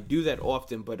I do that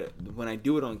often, but when I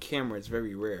do it on camera it's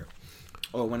very rare.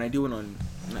 Or when I do it on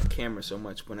not camera so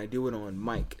much, when I do it on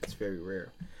mic it's very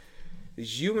rare.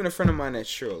 There's you and a friend of mine that's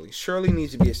Shirley. Shirley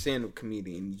needs to be a stand-up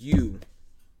comedian. You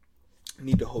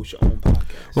need to host your own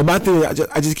podcast. Well, my thing is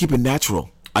I just keep it natural.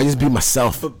 I just be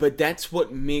myself. But that's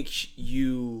what makes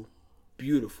you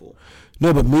beautiful.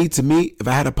 No, but to me, if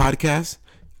I had a podcast,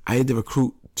 I need to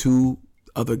recruit 2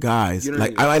 other guys.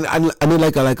 Like I need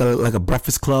like a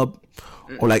breakfast club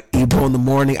or like Ebro in the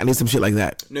morning. I need some shit like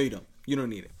that. No, you don't. You don't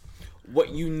need it. What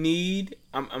you need,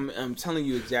 I'm telling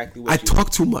you exactly what I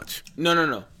talk too much.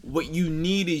 No. What you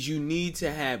need is you need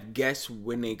to have guests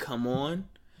when they come on,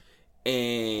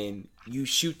 and you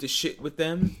shoot the shit with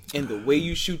them, and the way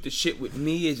you shoot the shit with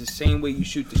me is the same way you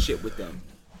shoot the shit with them.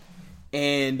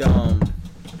 And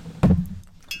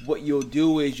what you'll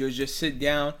do is you'll just sit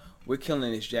down. We're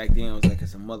killing this Jack Daniels like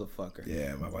it's a motherfucker.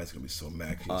 Yeah, my wife's gonna be so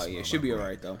mad. Oh yeah, she'll be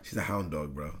alright though. She's a hound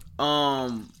dog, bro.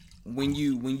 When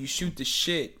you shoot the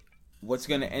shit, what's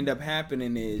gonna end up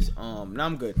happening is no,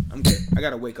 I'm good. I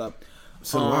gotta wake up.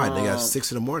 So why? They got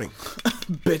 6 in the morning.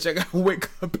 Bitch, I gotta wake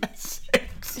up at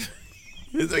 6.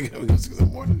 It's like 6 in the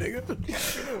morning, nigga.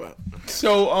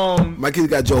 So my kid's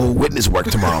got Jehovah's Witness work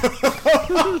tomorrow.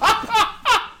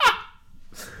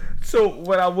 So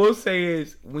what I will say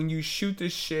is when you shoot the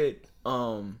shit,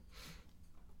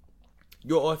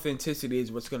 Your authenticity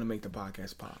is what's gonna make the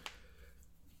podcast pop.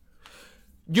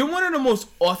 You're one of the most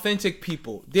authentic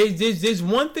people. There's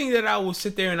one thing that I will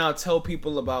sit there and I'll tell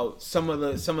people about some of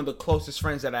the closest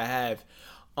friends that I have.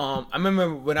 I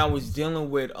remember when I was dealing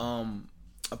with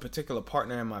a particular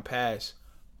partner in my past.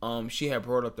 She had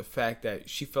brought up the fact that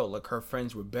she felt like her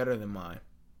friends were better than mine.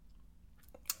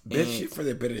 Bitch, your friends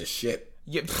are better than shit.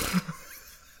 Yep.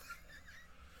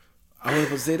 I wasn't supposed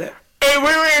to say that. Hey,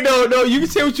 wait, no. You can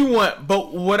say what you want,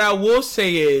 but what I will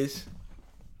say is,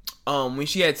 when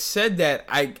she had said that,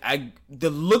 the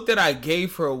look that I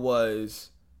gave her was,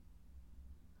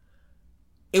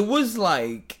 it was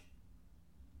like,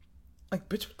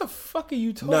 bitch, what the fuck are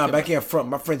you talking about? Nah, back in front,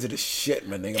 my friends are the shit,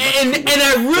 man. Nigga. And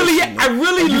I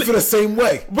really, you feel the same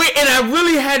way. Wait, and I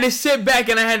really had to sit back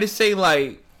and I had to say,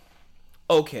 like,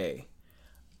 okay,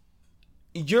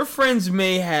 your friends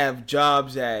may have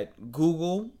jobs at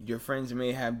Google. Your friends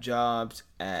may have jobs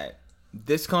at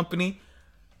this company.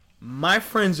 My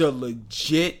friends are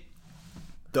legit.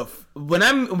 When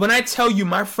I tell you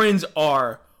my friends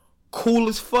are cool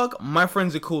as fuck, my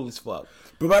friends are cool as fuck.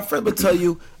 But my friend would tell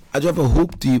you, I drive a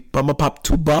hoop to you, but I'm gonna pop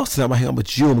 2 bucks and I'm gonna hang out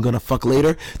with you. I'm gonna fuck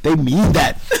later. They mean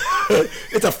that.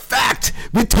 It's a fact.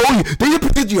 We told you. They didn't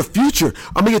predict your future.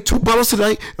 I'm gonna get 2 bottles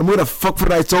tonight and we're gonna fuck for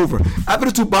the night's over. After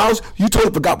the 2 bottles, you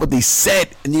totally forgot what they said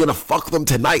and you're gonna fuck them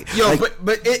tonight. Yo, like,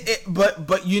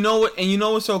 but you know what? And you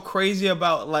know what's so crazy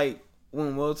about, like,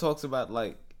 when Will talks about,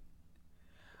 like,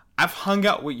 I've hung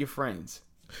out with your friends.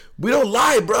 we don't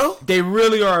lie, bro. They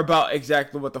really are about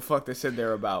exactly what the fuck they said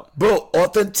they're about. Bro,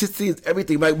 authenticity is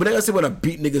everything. Like, we're not gonna say we're gonna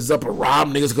beat niggas up or rob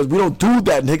niggas because we don't do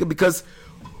that, nigga, because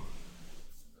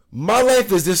my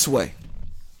life is this way.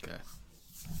 Okay.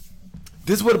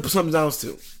 This is what it comes down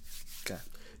to. Okay.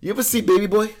 You ever see Baby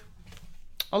Boy?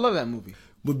 I love that movie.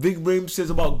 When Big Rim says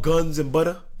about guns and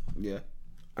butter? Yeah.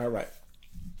 All right.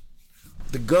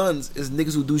 The guns is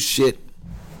niggas who do shit.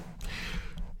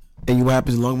 And you what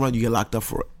happens in the long run, you get locked up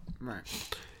for it. Right.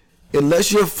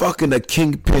 Unless you're fucking a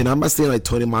kingpin. I'm not saying like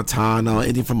Tony Montana or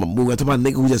anything from a movie. I'm talking about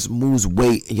a nigga who just moves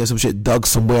weight and gets some shit dug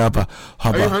somewhere up.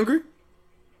 Are you hungry?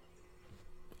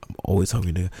 I'm always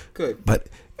hungry, nigga. Good. But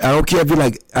I don't care if you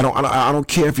like. I don't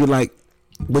care if you like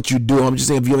what you do. I'm just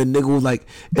saying if you're a nigga who like,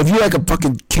 if you're like a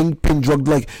fucking kingpin drug,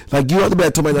 like you have to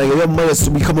be like, your money.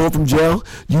 So we come home from jail,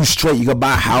 you straight. You go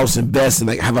buy a house, invest, and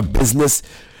like have a business.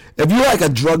 If you're like a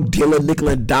drug dealer, nickel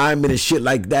and dime and shit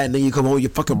like that, and then you come home, you're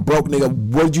fucking broke, nigga.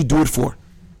 What did you do it for?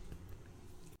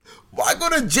 Why go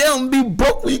to jail and be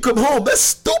broke when you come home? That's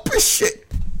stupid shit.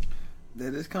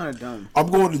 That is kind of dumb. I'm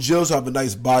going to jail so I have a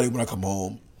nice body when I come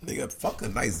home. Nigga, fuck a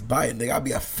nice body, nigga. I'll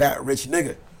be a fat, rich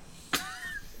nigga.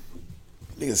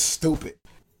 Nigga, stupid.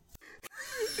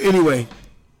 Anyway,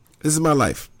 this is my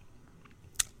life.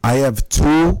 I have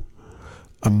 2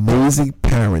 amazing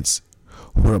parents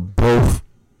who are both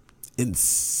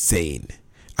insane.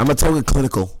 I'm not talking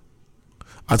clinical.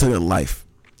 I'm talking life.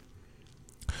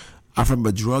 I'm from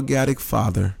a drug addict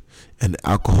father and an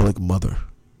alcoholic mother.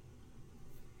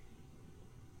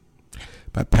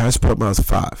 My parents split up when I was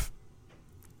 5.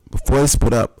 Before they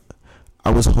split up,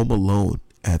 I was home alone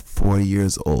at 4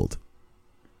 years old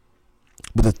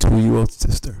with a 2-year-old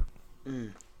sister.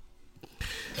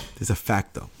 There's a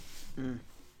fact though.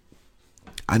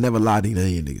 I never lied to any of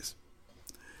you niggas.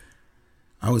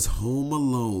 I was home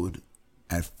alone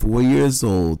at 4 years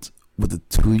old with a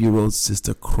 2-year-old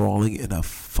sister crawling in a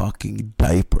fucking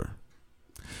diaper.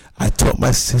 I taught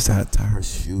my sister how to tie her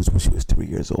shoes when she was 3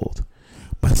 years old.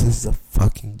 My sister's a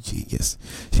fucking genius.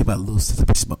 She's my little sister,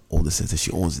 but she's my older sister.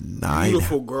 She owns 9.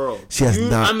 Beautiful girl. She has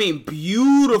 9. I mean,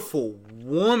 beautiful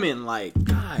woman. Like,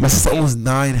 God. My sister owns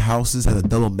 9 houses, has a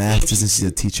double master's, and she's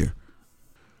a teacher.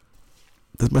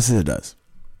 That's what my sister does.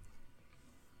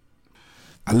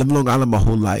 I live in Long Island my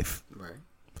whole life. Right.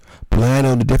 But I ain't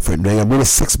on the different, nigga. I'm in a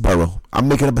 6 borough. I'm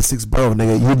making up a 6 borough,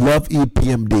 nigga. You love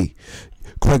EPMD.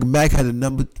 Craig Mack had the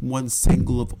 #1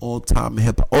 single of all time in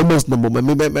hip hop. Almost number one.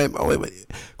 Wait.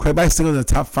 Craig Mack single in the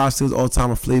top 5 singles all time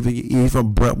of Flavor. He's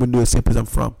from Brentwood, the same place I'm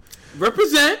from.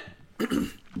 Represent.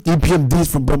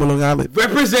 EPMD's from Brentwood, Long Island.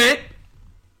 Represent.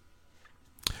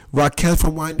 Raquel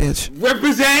from Wyandanch.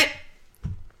 Represent.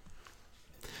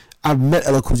 I've met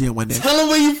Ella Cool J in Wyandanch. Tell them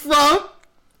where you from.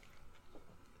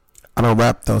 I don't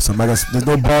rap though, so there's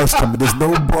no bars coming. There's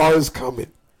no bars coming.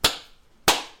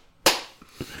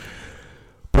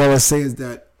 But all I say is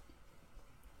that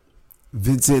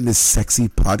Vincent and his sexy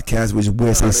podcast, which is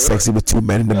weird, say sexy with 2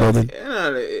 men in the building.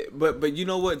 But you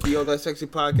know what? The other sexy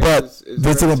podcast But is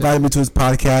Vincent invited me to his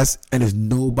podcast, and there's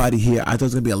nobody here. I thought it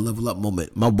was gonna be a level up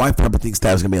moment. My wife probably thinks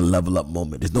that was gonna be a level up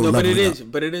moment. There's no level but it up is.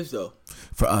 But it is though.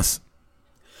 for us.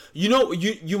 You know,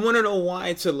 you want to know why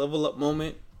it's a level up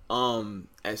moment?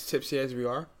 As tipsy as we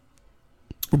are,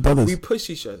 We're brothers. we push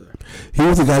each other. He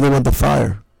was the guy that went to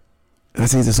fire. And I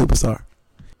say he's a superstar.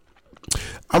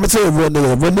 I'm gonna tell you, real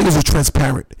niggas are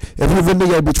transparent. If you're a real nigga, you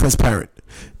gotta be transparent.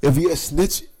 If you're a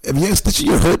snitch, in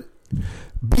your hood,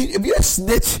 if you're a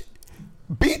snitch,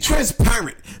 be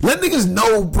transparent. Let niggas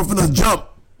know from the jump.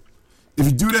 If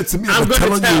you do that to me, I'm gonna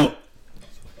telling tell. you.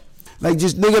 Like,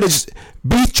 just nigga, just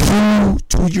be true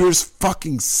to your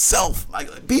fucking self.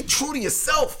 Like, be true to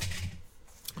yourself.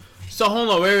 So hold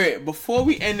on, wait. Before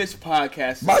we end this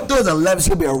podcast, My daughter's 11. She's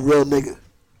gonna be a real nigga.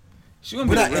 she gonna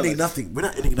We're be not the ending realest. nothing. We're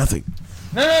not ending nothing.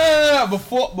 No.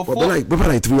 Before. We're probably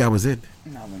like 3 hours in.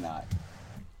 No, we're not.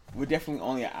 We're definitely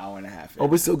only an hour and a half in. Oh,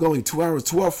 we're still going. 2 hours,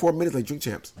 2 hours, 4 minutes, like Drink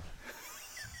Champs.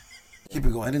 Keep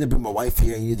it going. I need to bring my wife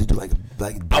here. You need to do like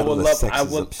I battle would of love.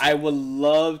 sexes. I would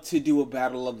love to do a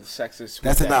battle of the sexes. with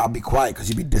That's that. enough. I'll be quiet because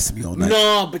you be dissing me all night.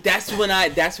 No, but that's when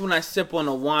I sip on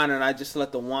the wine and I just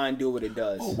let the wine do what it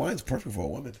does. Oh, wine's perfect for a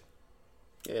woman.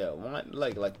 Yeah, wine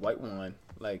like white wine.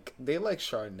 Like they like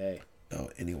Chardonnay. No,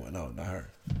 anyone. No, not her.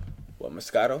 What,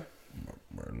 Moscato?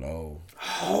 Merlot.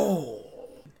 Oh.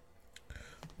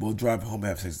 We'll drive home and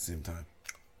have sex at the same time.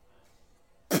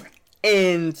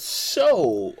 And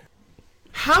so,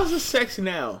 how's the sex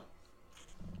now?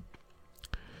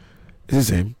 It's the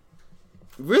same.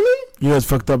 Really? You know what's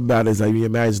fucked up about it is like you're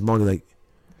married as long as like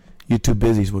you're too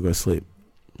busy, so we're gonna sleep.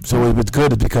 So what's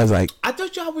good is because like I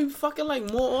thought y'all would be fucking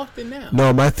like more often now.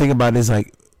 no, my thing about it is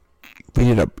like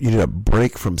you need a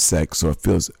break from sex so it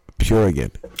feels pure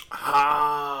again.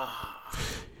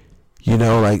 You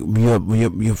know, like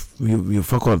you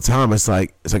fuck all the time. It's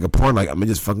like a porn. Like I'm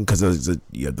just fucking because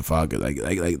you have to fuck. Like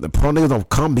the porn niggas don't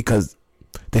come because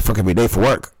they fuck every day for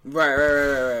work.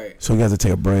 Right. So you have to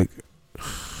take a break.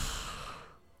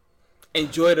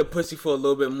 Enjoy the pussy for a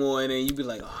little bit more, and then you be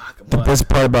like, oh, I can The buy. best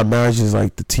part about marriage is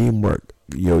like the teamwork.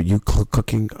 Yo, you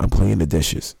cooking, I'm cleaning the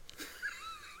dishes.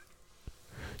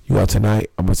 You out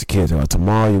tonight, I watch the kids. Out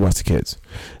tomorrow, you watch the kids.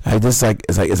 It's like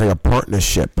a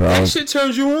partnership, bro. That shit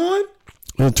turns you on, It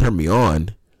don't turn me on.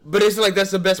 but it's like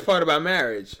that's the best part about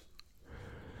marriage.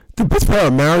 The best part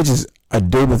of marriage is a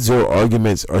day with zero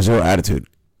arguments or zero attitude.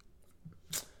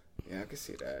 Yeah, I can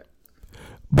see that.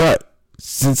 But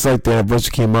since like the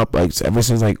anniversary came up, like ever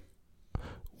since like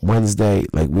Wednesday,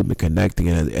 like we've been connecting,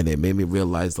 and it made me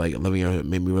realize, like 11 years,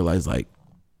 made me realize like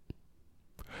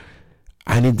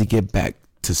I need to get back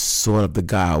to sort of the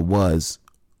guy I was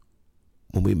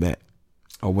when we met,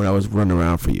 or when I was running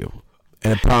around for you.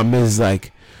 And the problem is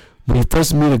like when you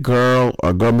first meet a girl or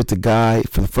a girl meets a guy,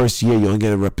 for the first year you only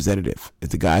get a representative.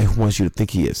 It's the guy who wants you to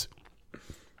think he is.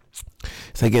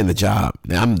 It's like getting the job.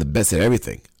 Now I'm the best at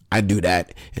everything. I do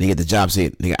that, and you get the job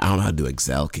saying, nigga, I don't know how to do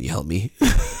Excel. Can you help me?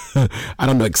 I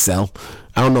don't know Excel.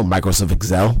 I don't know Microsoft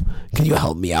Excel. Can you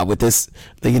help me out with this?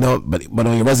 Then, you know, but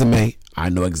on your resume, I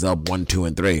know Excel 1, 2,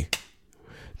 and 3.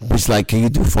 Bitch, like, can you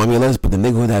do formulas? But the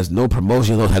nigga who has no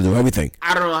promotion knows how to do everything.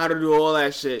 I don't know how to do all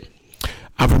that shit.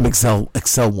 I'm from Excel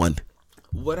 1.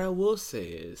 What I will say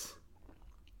is,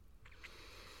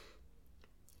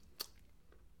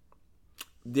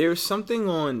 there's something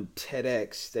on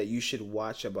TEDx that you should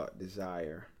watch about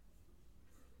desire.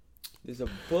 There's a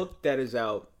book that is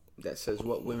out that says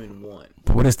what women want.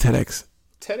 But what is TEDx?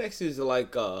 TEDx is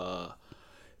like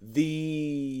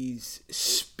these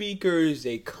speakers,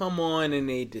 they come on and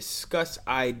they discuss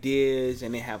ideas,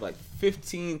 and they have like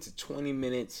 15 to 20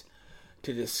 minutes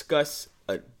to discuss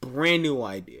a brand new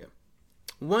idea.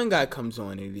 One guy comes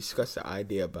on and he discusses the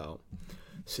idea about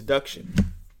seduction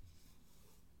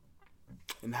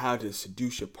and how to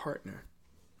seduce your partner.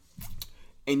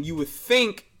 And you would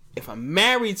think, if I'm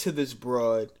married to this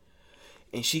broad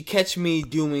and she catch me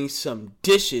doing some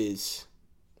dishes,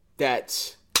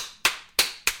 that's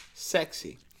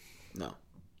sexy. No.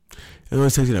 It's only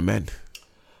sexy to men.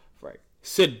 Right.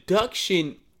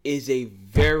 Seduction is a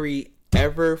very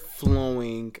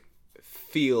ever-flowing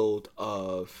field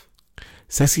of...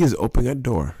 Sexy is opening a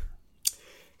door.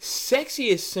 Sexy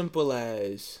is simple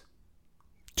as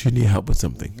Do you need help with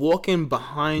something? walking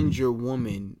behind your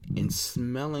woman and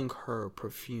smelling her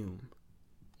perfume.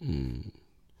 And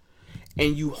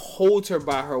you hold her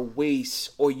by her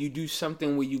waist, or you do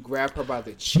something where you grab her by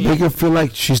the chin. Make her feel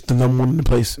like she's the number one in the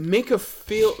place. Make her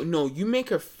feel... No, you make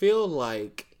her feel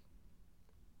like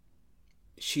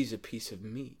she's a piece of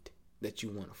meat that you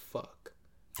want to fuck.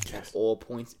 At all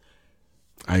points.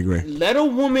 I agree. Let a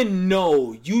woman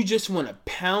know you just want to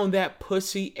pound that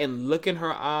pussy and look in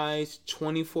her eyes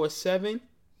 24/7.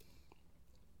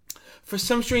 For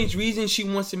some strange reason, she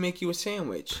wants to make you a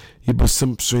sandwich. Yeah, but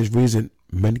some strange reason,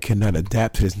 men cannot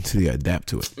adapt to this until they adapt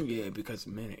to it. Yeah, because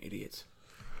men are idiots.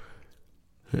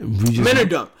 Men are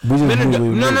dumb. Men are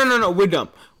dumb. No. We're dumb.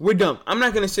 We're dumb. I'm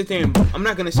not gonna sit there. I'm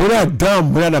not gonna. We're not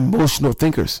dumb. We're not emotional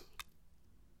thinkers.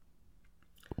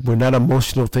 We're not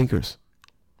emotional thinkers.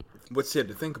 What's there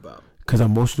to think about? Because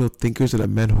emotional thinkers are the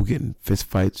men who get in fist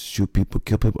fights, shoot people,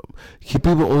 kill people.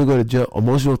 People only go to jail.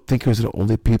 Emotional thinkers are the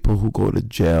only people who go to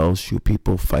jail, shoot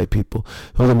people, fight people.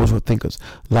 Those are emotional thinkers.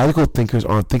 Logical thinkers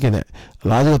aren't thinking that.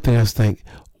 Logical thinkers think,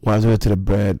 why is I get to the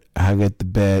bed? How to get to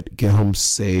bed? Get home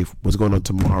safe? What's going on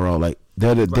tomorrow? Like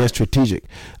they're strategic.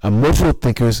 Emotional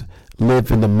thinkers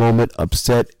live in the moment,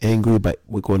 upset, angry by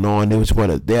what's going on.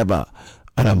 They have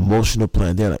an emotional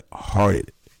plan. They're like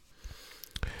hearted.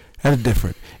 That's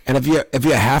different. And if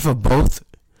you're half of both,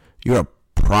 you're a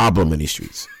problem in these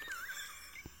streets.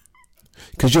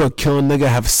 Cause you're a killing nigga,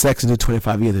 have sex, and do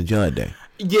 25 years in jail a day.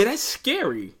 Yeah, that's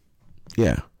scary.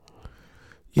 Yeah.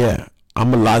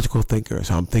 I'm a logical thinker,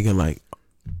 so I'm thinking like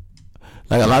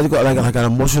a logical, like an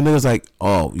emotional nigga's like,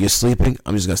 oh, you're sleeping?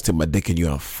 I'm just gonna stick my dick in you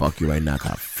and fuck you right now.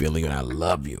 Cause I feel you and I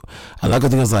love you. A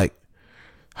logical thinker's like,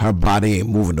 her body ain't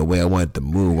moving the way I want it to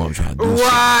move while I'm trying to do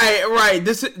Right.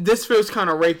 This feels kind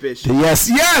of rapish. Yes.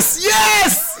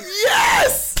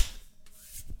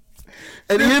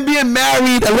 And even being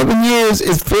married 11 years,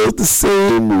 it feels the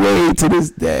same way to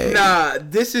this day. Nah,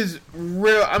 this is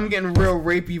real. I'm getting real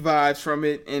rapey vibes from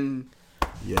it, and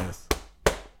yes,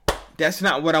 that's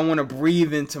not what I want to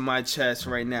breathe into my chest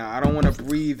right now. I don't want to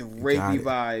breathe rapey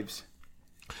vibes.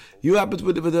 You happen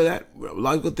with that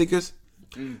logical thinkers?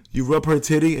 You rub her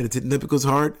titty and the nipple goes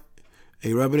hard,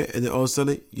 and you're rubbing it, and then all of a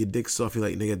sudden your dick's soft. You're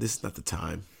like, nigga, this is not the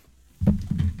time.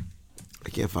 I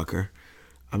can't fuck her.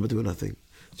 I'm gonna do nothing.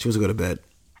 She wants to go to bed.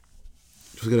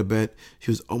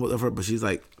 She was almost over, but she's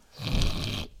like,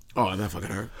 oh, I'm not fucking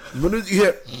her. When you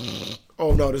hear,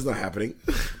 oh no, this is not happening.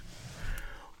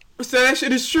 So that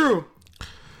shit is true.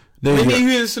 When you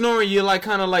hear the snoring, you like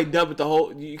kind of like dub it the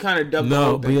whole. You kind of dub the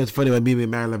whole thing. No, but it's funny. When me being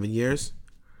married 11 years,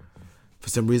 for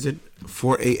some reason,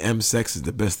 4 a.m. sex is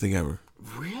the best thing ever.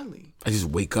 Really? I just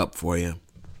wake up 4 a.m.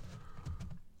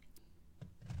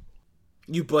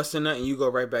 You bust a nut and you go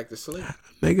right back to sleep.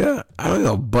 Nigga, I don't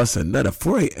go bust a nut at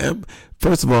 4 a.m.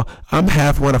 First of all, I'm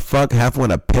half want to fuck, half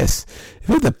want to piss. If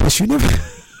you have to piss, you never.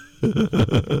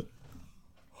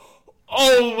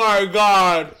 Oh my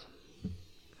god!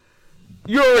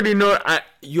 You already know. I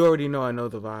know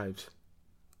the vibes.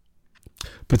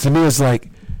 But to me, it's like,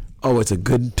 oh, it's a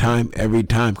good time every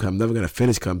time because I'm never gonna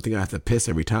finish because I'm thinking I have to piss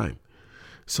every time.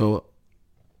 So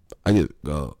I just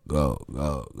go.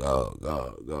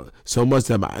 So much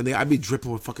that I be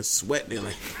dripping with fucking sweat. And they're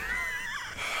like,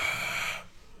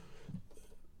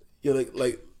 you're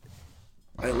like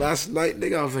last night,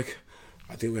 nigga, I was like,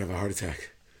 I think we have a heart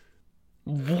attack.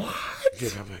 What? Yeah,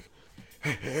 I'm like,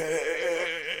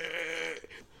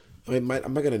 I mean,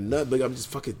 I'm not gonna nut, but I'm just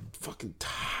fucking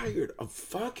tired of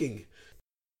fucking.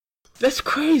 That's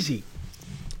crazy.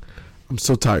 I'm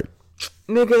so tired,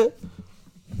 nigga.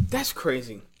 That's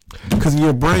crazy. Because in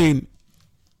your brain,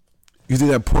 you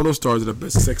think that porno stars are the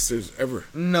best sexers ever.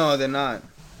 No, they're not.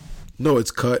 No,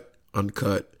 it's cut,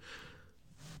 uncut.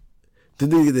 Then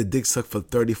they get their dick sucked for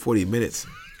 30, 40 minutes.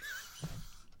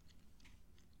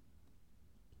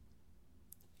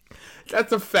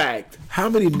 That's a fact. How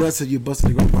many nuts have you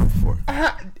busted a girl mouth for?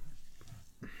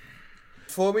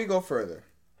 Before we go further,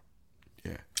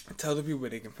 yeah, tell the people where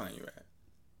they can find you at.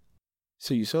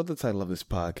 So you saw the title of this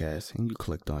podcast and you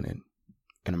clicked on it.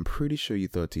 And I'm pretty sure you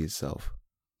thought to yourself,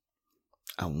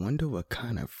 I wonder what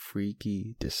kind of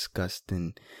freaky,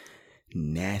 disgusting,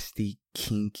 nasty,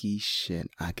 kinky shit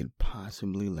I could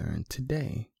possibly learn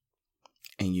today.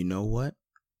 And you know what?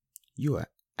 You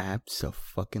are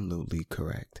abso-fucking-lutely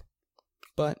correct.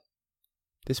 But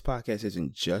this podcast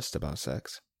isn't just about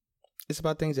sex. It's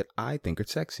about things that I think are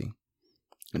sexy.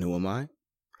 And who am I?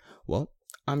 Well,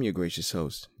 I'm your gracious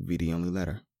host, V the Only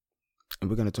Letter. And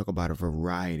we're going to talk about a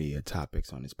variety of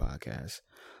topics on this podcast,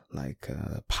 like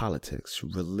politics,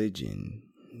 religion,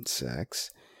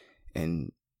 sex,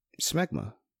 and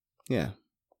smegma. Yeah,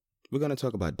 we're going to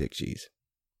talk about dick cheese.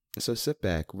 So sit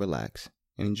back, relax,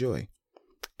 and enjoy.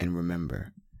 And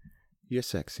remember, you're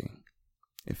sexy.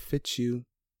 It fits you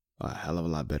a hell of a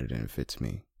lot better than it fits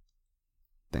me.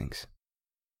 Thanks.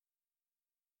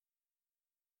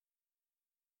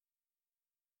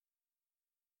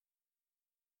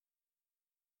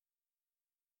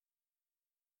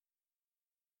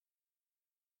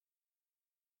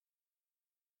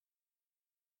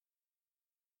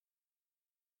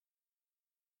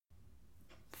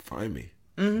 Find me.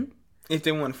 Mm-hmm. If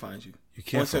they want to find you. You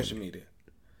can't on find social me. media.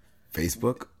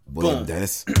 Facebook, William Boom.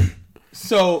 Dennis.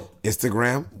 So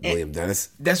Instagram, William Dennis.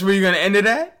 that's where you're gonna end it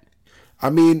at? I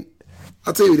mean,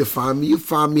 I'll tell you where to find me. You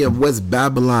find me at West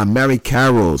Babylon, Mary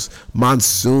Carroll's,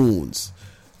 Monsoons.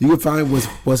 You can find me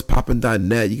what's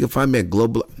poppin.net. You can find me at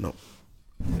Global. No,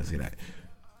 I can't say that.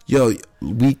 Yo,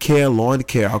 we care, lawn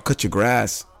care. I'll cut your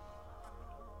grass.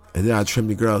 And then I'll trim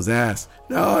your girl's ass.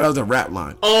 No, that was a rap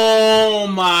line. Oh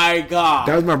my god.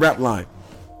 That was my rap line.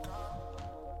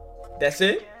 That's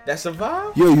it? That's a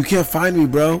vibe? Yo, you can't find me,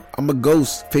 bro. I'm a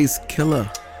ghost face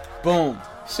killer. Boom.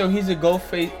 So he's a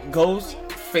ghost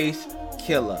face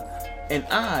killer. And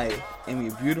I am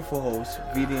your beautiful host,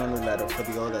 VD on the letter for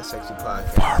the All That Sexy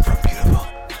podcast. Barbara Beautiful.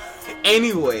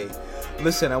 Anyway,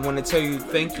 listen, I want to tell you,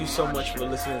 thank you so much for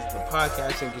listening to the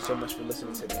podcast. Thank you so much for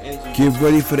listening to the Energy. Get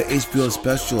ready for the HBO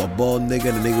special, A Bald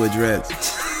Nigga and a Nigga with Dreads.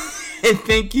 And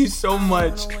thank you so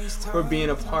much for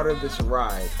being a part of this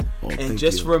ride. And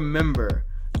just remember,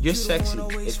 you're sexy.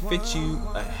 It fits you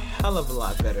a hell of a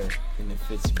lot better than it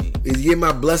fits me. It's get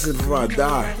my blessing before I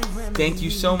die. Thank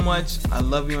you so much. I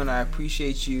love you and I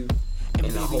appreciate you.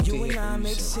 And I hope to hear from you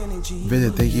soon.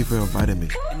 Vincent, thank you for inviting me.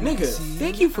 Nigga,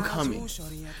 thank you for coming.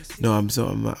 No,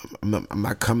 I'm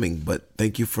not coming, but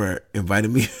thank you for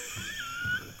inviting me.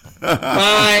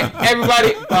 Bye,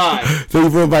 everybody. Bye. Thank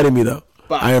you for inviting me, though.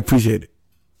 Bye. I appreciate it.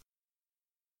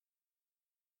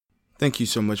 Thank you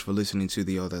so much for listening to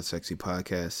the All That Sexy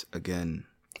podcast. Again,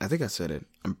 I think I said it.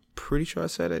 I'm pretty sure I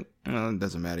said it. Well, it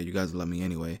doesn't matter. You guys love me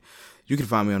anyway. You can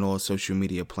find me on all social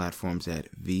media platforms at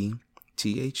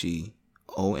VTHEONLYLETTER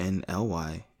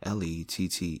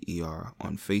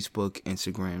on Facebook,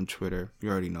 Instagram, Twitter. You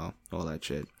already know all that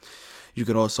shit. You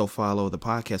can also follow the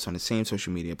podcast on the same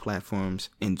social media platforms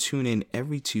and tune in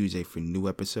every Tuesday for new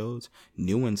episodes,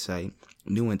 new insight,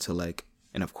 new intellect,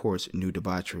 and of course, new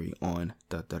debauchery on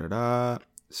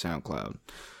SoundCloud.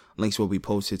 Links will be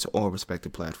posted to all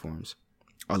respective platforms.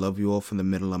 I love you all from the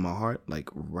middle of my heart, like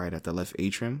right at the left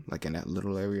atrium, like in that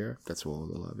little area. That's where all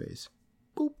the love is.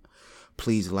 Boop.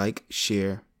 Please like,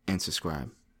 share, and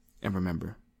subscribe. And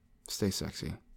remember, stay sexy.